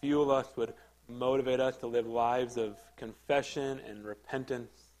fuel us, would motivate us to live lives of confession and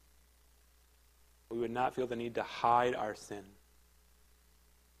repentance. We would not feel the need to hide our sin.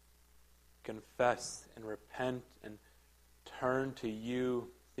 Confess and repent and turn to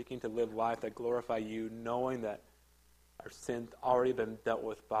you, seeking to live life that glorify you, knowing that our sin's already been dealt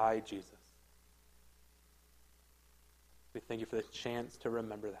with by Jesus. We thank you for the chance to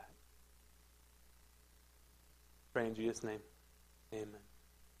remember that. Pray in Jesus' name. Amen.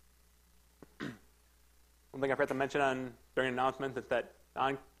 One thing I forgot to mention during announcements is that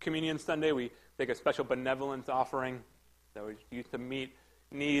on Communion Sunday, we take a special benevolence offering that we use to meet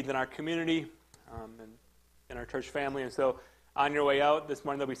needs in our community and in our church family. And so on your way out this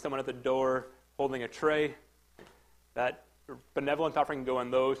morning, there'll be someone at the door holding a tray. That benevolence offering can go in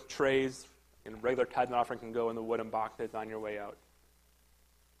those trays, and regular tithe and offering can go in the wooden boxes on your way out.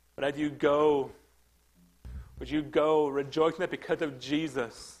 But as you go, would you go rejoicing that because of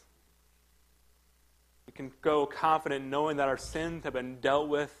Jesus, we can go confident knowing that our sins have been dealt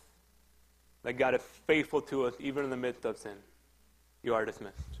with, that God is faithful to us even in the midst of sin. You are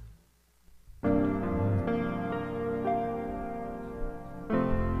dismissed.